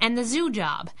 And the zoo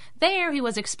job. There he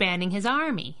was expanding his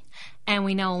army. And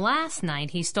we know last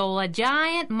night he stole a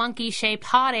giant monkey-shaped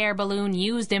hot air balloon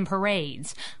used in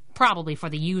parades. Probably for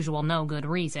the usual no-good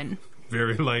reason.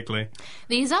 Very likely.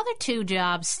 These other two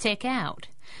jobs stick out.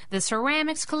 The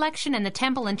ceramics collection and the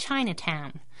temple in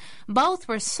Chinatown. Both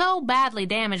were so badly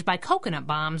damaged by coconut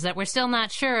bombs that we're still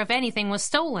not sure if anything was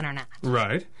stolen or not.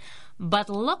 Right. But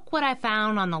look what I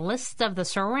found on the list of the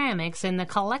ceramics in the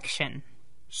collection.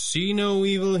 See no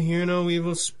evil, hear no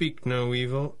evil, speak no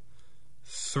evil.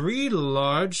 3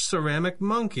 large ceramic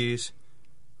monkeys.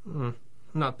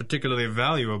 Not particularly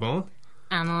valuable.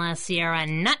 Unless you're a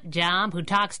nut job who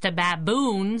talks to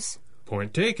baboons.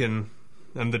 Point taken.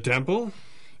 And the temple?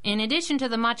 In addition to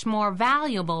the much more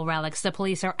valuable relics the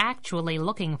police are actually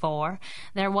looking for,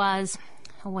 there was...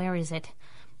 where is it?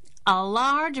 A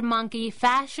large monkey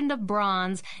fashioned of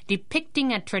bronze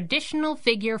depicting a traditional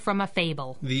figure from a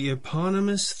fable. The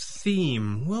eponymous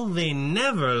theme. Will they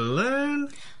never learn?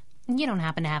 You don't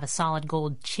happen to have a solid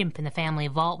gold chimp in the family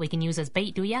vault we can use as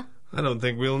bait, do ya? I don't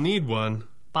think we'll need one.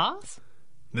 Boss?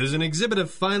 There's an exhibit of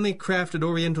finely crafted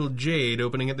Oriental jade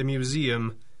opening at the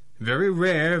museum. Very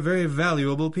rare, very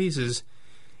valuable pieces,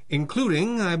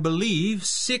 including, I believe,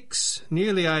 6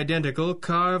 nearly identical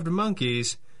carved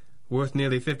monkeys, worth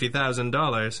nearly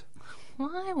 $50,000.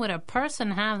 Why would a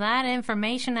person have that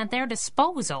information at their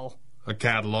disposal? A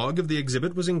catalog of the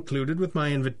exhibit was included with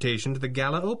my invitation to the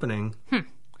gala opening.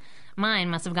 Mine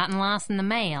must have gotten lost in the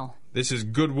mail. This is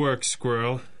good work,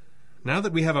 Squirrel. Now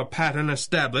that we have a pattern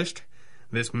established,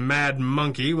 this mad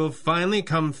monkey will finally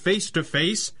come face to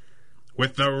face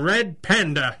with the Red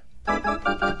Panda.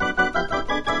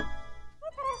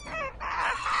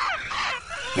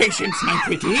 Patience, my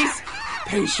pretties.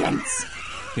 Patience.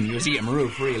 The museum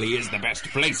roof really is the best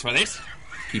place for this.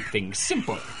 Keep things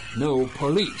simple. No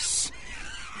police.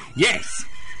 Yes.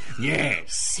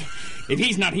 If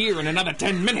he's not here in another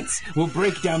 10 minutes, we'll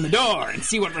break down the door and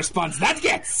see what response that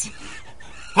gets.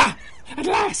 Ah, at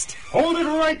last. Hold it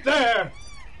right there.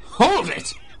 Hold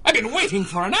it? I've been waiting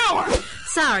for an hour.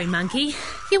 Sorry, Monkey.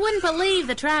 You wouldn't believe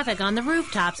the traffic on the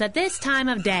rooftops at this time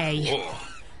of day. Oh,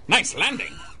 nice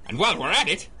landing. And while we're at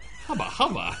it,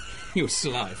 hubba. You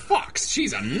sly fox,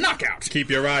 she's a knockout. Keep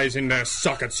your eyes in their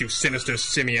sockets, you sinister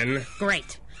simian.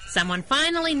 Great. Someone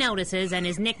finally notices and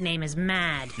his nickname is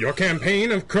Mad. Your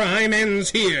campaign of crime ends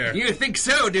here. You think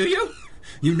so, do you?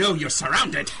 You know you're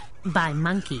surrounded. By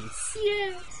monkeys.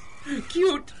 Yes.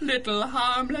 Cute little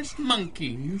harmless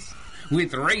monkeys.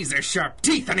 With razor-sharp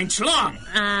teeth an inch long.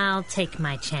 I'll take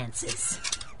my chances.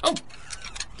 Oh,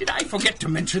 did I forget to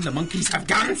mention the monkeys have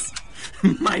guns?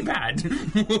 My bad.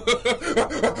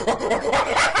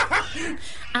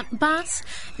 Boss,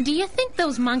 do you think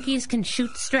those monkeys can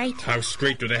shoot straight? How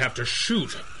straight do they have to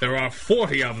shoot? There are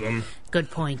 40 of them. Good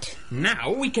point.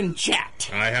 Now we can chat.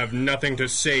 I have nothing to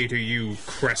say to you,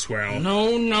 Cresswell.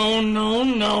 No.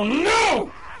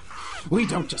 We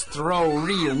don't just throw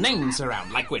real names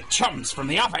around like we're chums from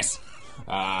the office.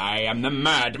 I am the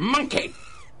Mad Monkey.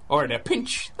 Or at a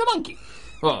pinch, the monkey.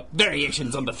 Well,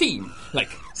 variations on the theme,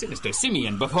 like Sinister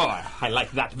Simian before. I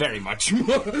like that very much.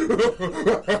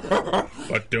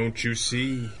 But don't you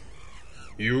see?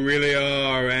 You really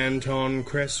are Anton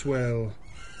Cresswell.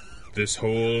 This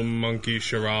whole monkey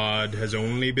charade has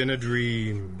only been a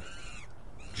dream.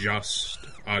 Just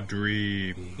a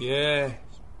dream. Yeah.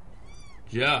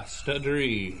 Just a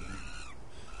dream.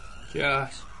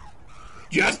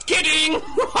 Just kidding!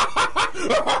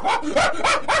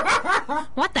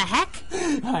 What the heck?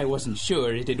 I wasn't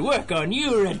sure it'd work on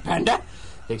you, Red Panda.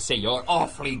 They say you're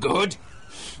awfully good.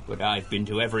 But I've been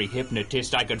to every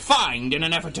hypnotist I could find in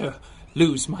an effort to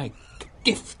lose my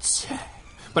gifts.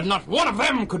 But not one of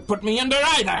them could put me under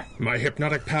either. My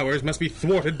hypnotic powers must be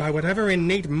thwarted by whatever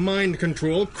innate mind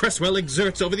control Cresswell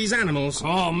exerts over these animals.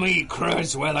 Call me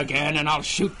Cresswell again and I'll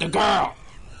shoot the girl.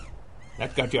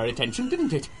 That got your attention,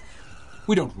 didn't it?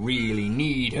 We don't really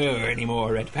need her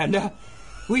anymore, Red Panda.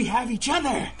 We have each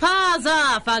other. Paws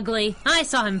off, Ugly. I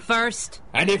saw him first.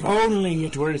 And if only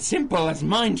it were as simple as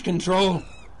mind control,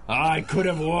 I could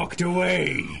have walked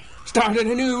away. Started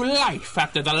a new life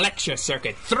after the lecture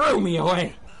circuit threw me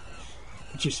away.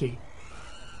 But you see,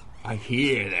 I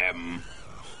hear them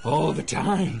all the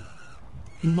time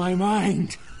in my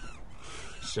mind.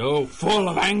 So full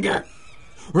of anger,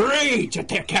 rage at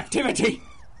their captivity.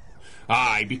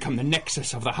 I become the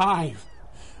nexus of the hive.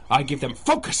 I give them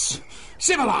focus,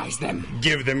 civilize them.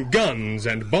 Give them guns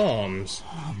and bombs.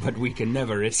 But we can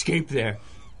never escape their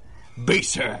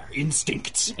baser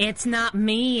instincts. It's not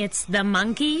me, it's the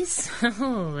monkeys?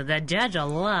 Oh, the judge'll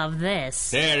love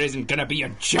this. There isn't gonna be a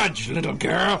judge, little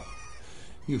girl.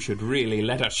 You should really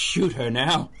let us shoot her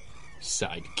now.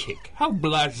 Sidekick, how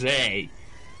blasé.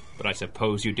 But I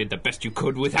suppose you did the best you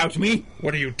could without me.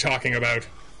 What are you talking about?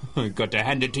 I've got to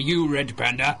hand it to you, Red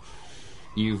Panda.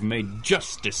 You've made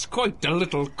justice quite a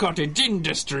little cottage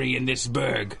industry in this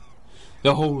burg.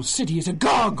 The whole city is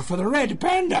agog for the Red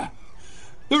Panda.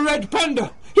 The Red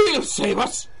Panda, he'll save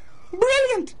us.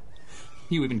 Brilliant.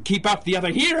 You even keep out the other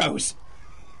heroes.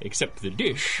 Except the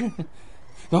dish.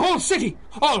 The whole city,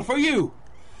 all for you.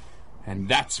 And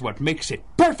that's what makes it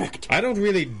perfect. I don't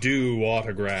really do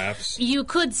autographs. You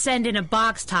could send in a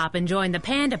box top and join the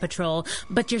Panda Patrol,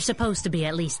 but you're supposed to be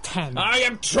at least 10. I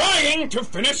am trying to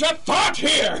finish a thought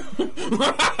here.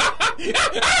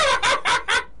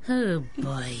 Oh,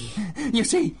 boy. You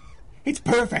see, it's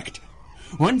perfect.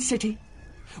 One city,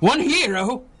 one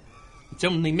hero. It's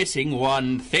only missing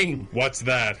one thing. What's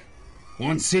that?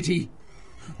 One city,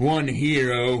 one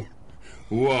hero,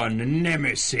 one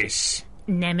nemesis.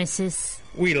 Nemesis?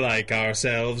 We like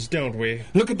ourselves, don't we?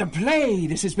 Look at the play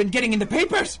this has been getting in the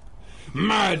papers.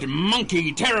 Mad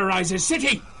Monkey terrorizes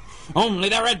city. Only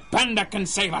the Red Panda can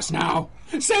save us now.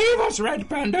 Save us, Red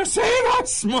Panda, save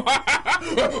us!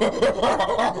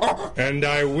 And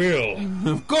I will.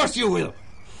 Of course you will.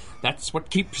 That's what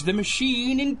keeps the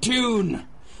machine in tune.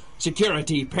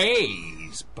 Security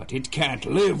pays, but it can't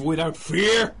live without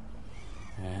fear.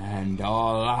 And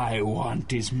all I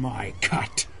want is my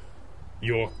cut.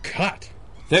 Your cut?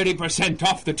 30%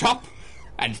 off the top,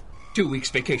 and 2 weeks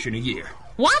vacation a year.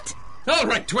 What? All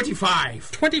right,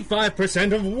 25.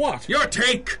 25% of what? Your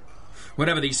take.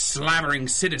 Whatever these slavering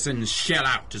citizens shell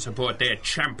out to support their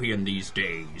champion these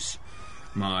days.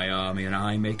 My army and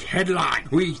I make headline.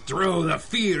 We throw the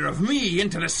fear of me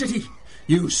into the city.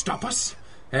 You stop us,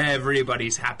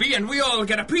 everybody's happy, and we all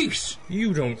get a piece.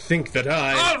 You don't think that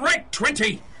I... All right,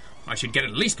 20. I should get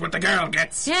at least what the girl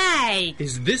gets. Hey!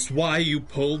 Is this why you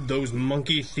pulled those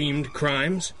monkey-themed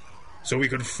crimes? So we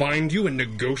could find you and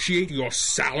negotiate your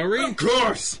salary? Of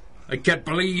course! I can't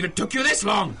believe it took you this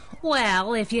long.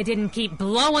 Well, if you didn't keep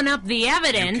blowing up the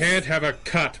evidence... You can't have a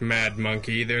cut, Mad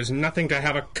Monkey. There's nothing to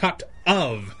have a cut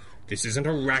of. This isn't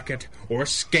a racket or a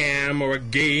scam or a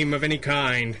game of any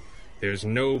kind. There's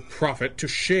no profit to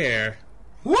share.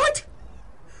 What?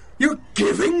 You're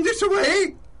giving this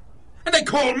away? And they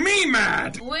call me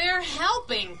mad! We're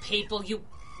helping people, you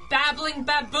babbling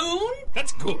baboon!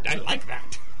 That's good, I like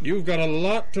that. You've got a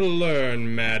lot to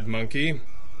learn, Mad Monkey.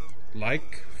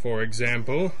 Like, for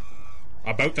example,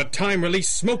 about the time-release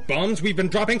smoke bombs we've been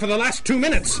dropping for the last 2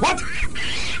 minutes. What?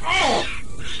 Oh!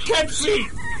 Can't see!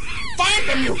 Find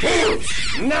them, you fools!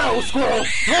 Now, Squirrel!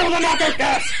 Throw the knockout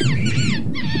gas!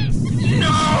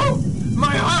 No!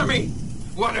 My army!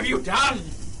 What have you done?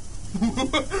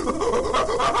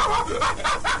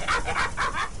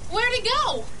 Where'd he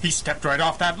go? He stepped right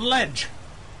off that ledge.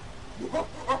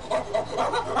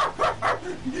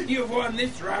 You've won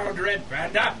this round, Red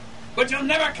Panda, but you'll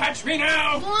never catch me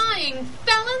now! Flying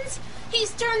felons!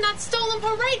 He's turned that stolen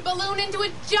parade balloon into a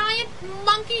giant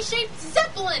monkey-shaped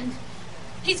zeppelin!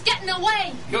 He's getting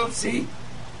away! You'll see.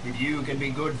 If you can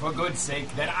be good for good's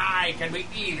sake, then I can be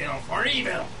evil for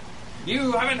evil.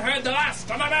 You haven't heard the last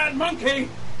of the Mad Monkey!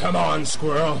 Come on,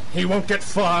 Squirrel. He won't get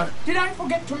far. Did I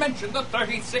forget to mention the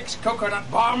 36 coconut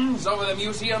bombs over the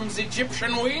museum's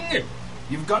Egyptian wing?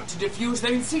 You've got to defuse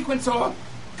them in sequence or...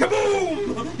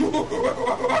 Kaboom!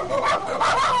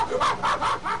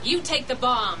 You take the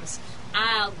bombs.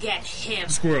 I'll get him.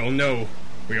 Squirrel, no.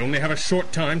 We only have a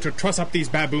short time to truss up these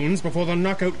baboons before the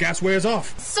knockout gas wears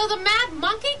off. So the Mad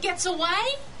Monkey gets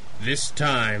away? This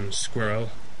time, Squirrel.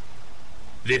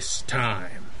 This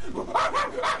time.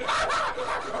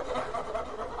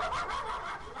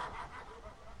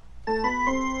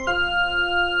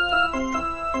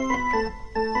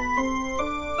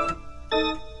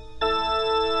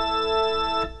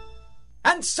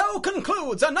 And so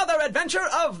concludes another adventure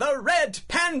of the Red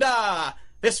Panda!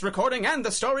 This recording and the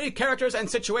story, characters, and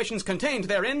situations contained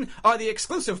therein are the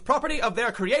exclusive property of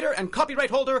their creator and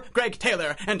copyright holder, Greg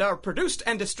Taylor, and are produced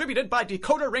and distributed by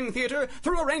Decoder Ring Theater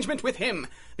through arrangement with him.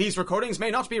 These recordings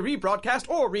may not be rebroadcast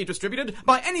or redistributed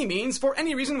by any means for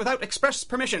any reason without express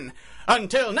permission.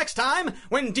 Until next time,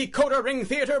 when Decoder Ring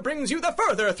Theater brings you the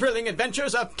further thrilling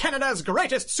adventures of Canada's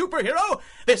greatest superhero,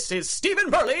 this is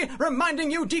Stephen Burley reminding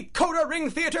you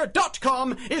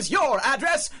DecoderRingTheater.com is your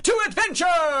address to adventure!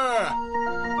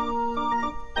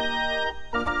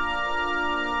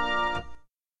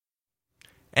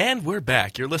 And we're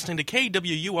back. You're listening to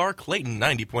KWUR Clayton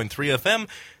 90.3 FM.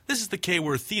 This is the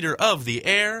K-Word Theater of the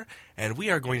Air, and we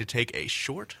are going to take a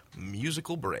short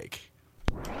musical break.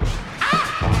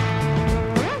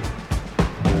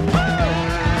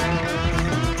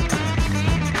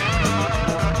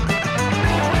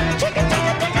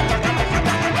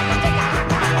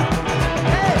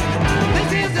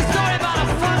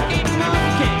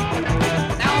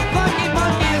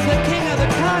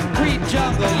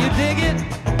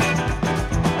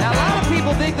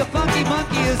 Think the Funky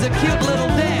Monkey is a cute little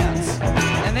dance,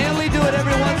 and they only do it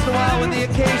every once in a while when the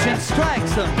occasion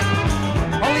strikes them.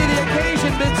 Only the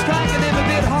occasion been striking them a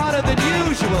bit harder than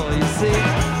usual, you see.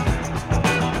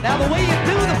 Now the way you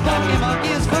do the Funky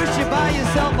Monkey is first you buy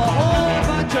yourself a whole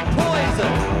bunch of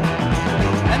poison,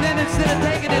 and then instead of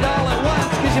taking it all at once,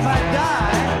 because you might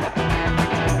die,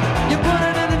 you put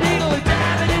it in a needle and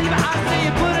jab it in your eye. I say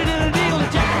you put it in a needle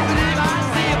and jab it in your eye. I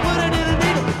say you put it in a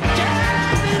needle,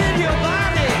 jab it in your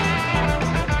body.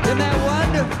 Isn't that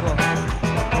wonderful?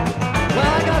 Well,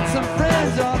 I got some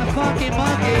friends on the Funky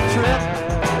Monkey trip.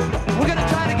 We're gonna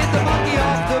try to get the monkey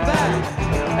off the back,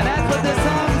 and that's what this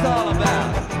song's all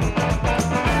about.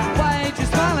 Why ain't you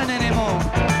smiling anymore?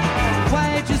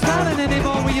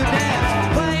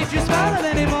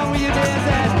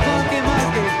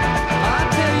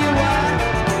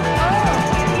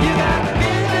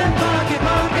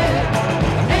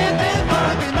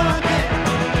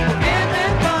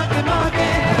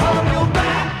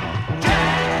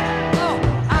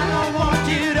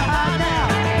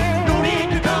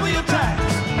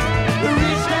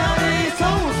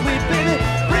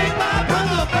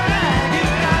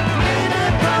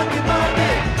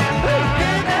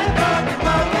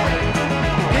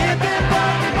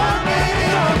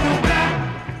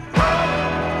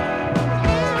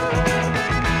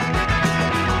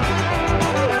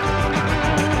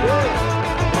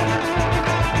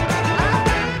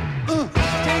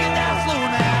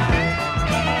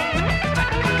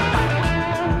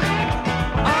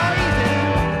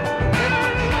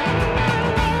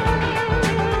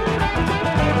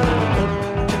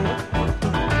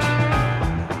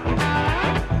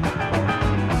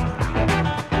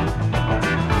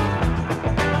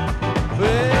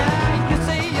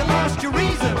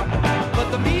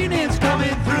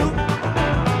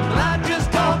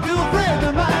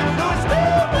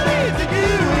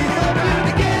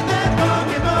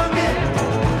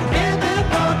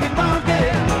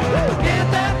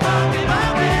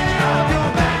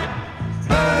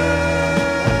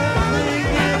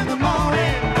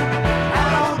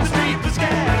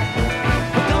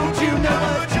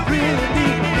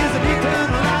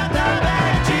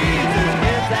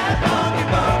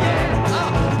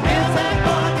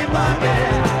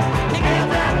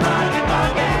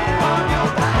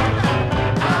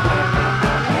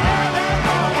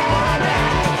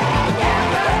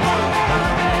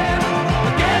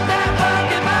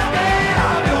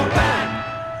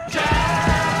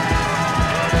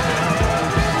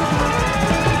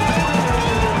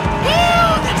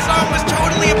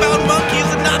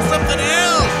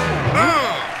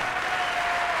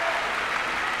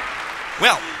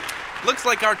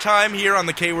 like our time here on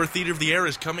the Kworth Theater of the Air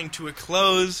is coming to a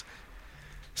close.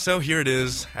 So here it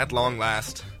is, at long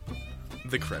last,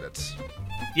 the credits.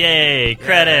 Yay,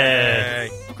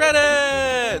 credits! Yay.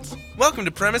 Credits! Welcome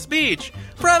to Premise Beach.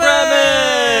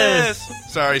 Premise!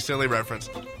 Sorry, silly reference.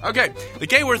 Okay, the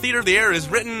Kworth Theater of the Air is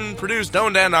written, produced,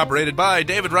 owned, and operated by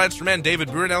David Rydstrom and David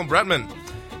Brunel Brutman.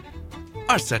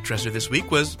 Our set dresser this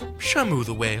week was Shamu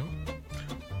the Whale.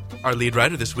 Our lead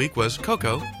writer this week was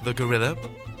Coco the Gorilla.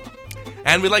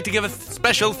 And we'd like to give a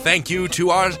special thank you to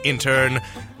our intern,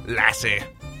 Lassie.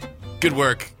 Good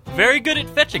work. Very good at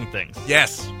fetching things.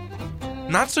 Yes.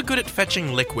 Not so good at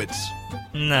fetching liquids.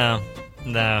 No,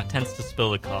 tends to spill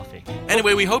the coffee.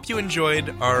 Anyway, we hope you enjoyed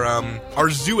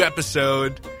our zoo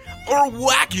episode, our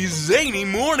wacky, zany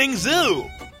morning zoo.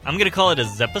 I'm going to call it a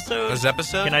Zepisode. A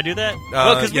Zepisode? Can I do that?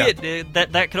 Well, because yeah.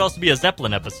 that could also be a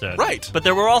Zeppelin episode. Right. But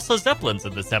there were also Zeppelins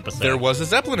in this episode. There was a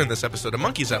Zeppelin in this episode, a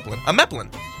monkey Zeppelin. A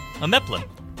Meplin. A Meplin.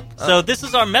 So this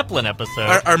is our Meplin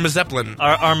episode. Our Mazeplin.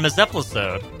 Our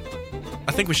Mazeplisode.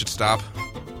 I think we should stop.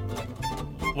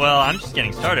 Well, I'm just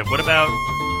getting started. What about...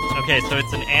 Okay, so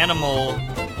it's an animal...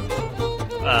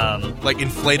 like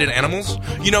inflated animals?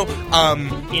 You know,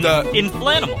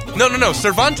 Inflanimal. No.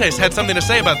 Cervantes had something to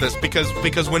say about this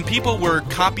because when people were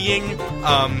copying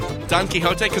Don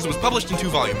Quixote, because it was published in 2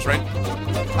 volumes, right?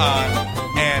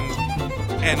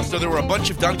 And so there were a bunch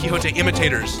of Don Quixote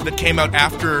imitators that came out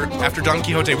after Don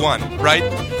Quixote 1, right?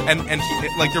 And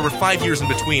like there were 5 years in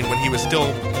between when he was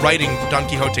still writing Don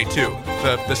Quixote 2,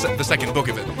 the second book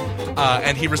of it.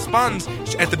 And he responds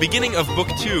at the beginning of book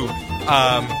 2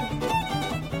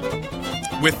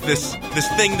 with this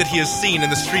thing that he has seen in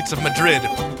the streets of Madrid,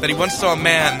 that he once saw a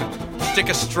man stick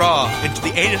a straw into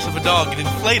the anus of a dog and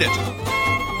inflate it.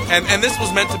 And this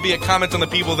was meant to be a comment on the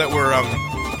people that were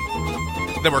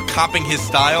copying his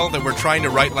style, that were trying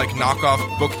to write like knockoff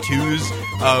book 2s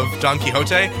of Don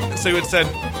Quixote. And so he had said,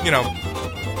 you know,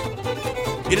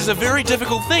 it is a very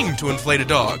difficult thing to inflate a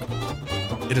dog.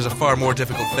 It is a far more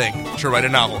difficult thing to write a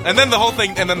novel. And then the whole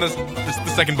thing, and then the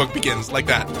second book begins like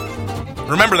that.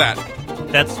 Remember that.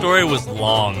 That story was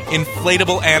long.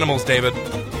 Inflatable animals, David.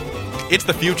 It's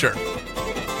the future.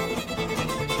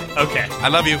 Okay. I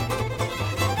love you.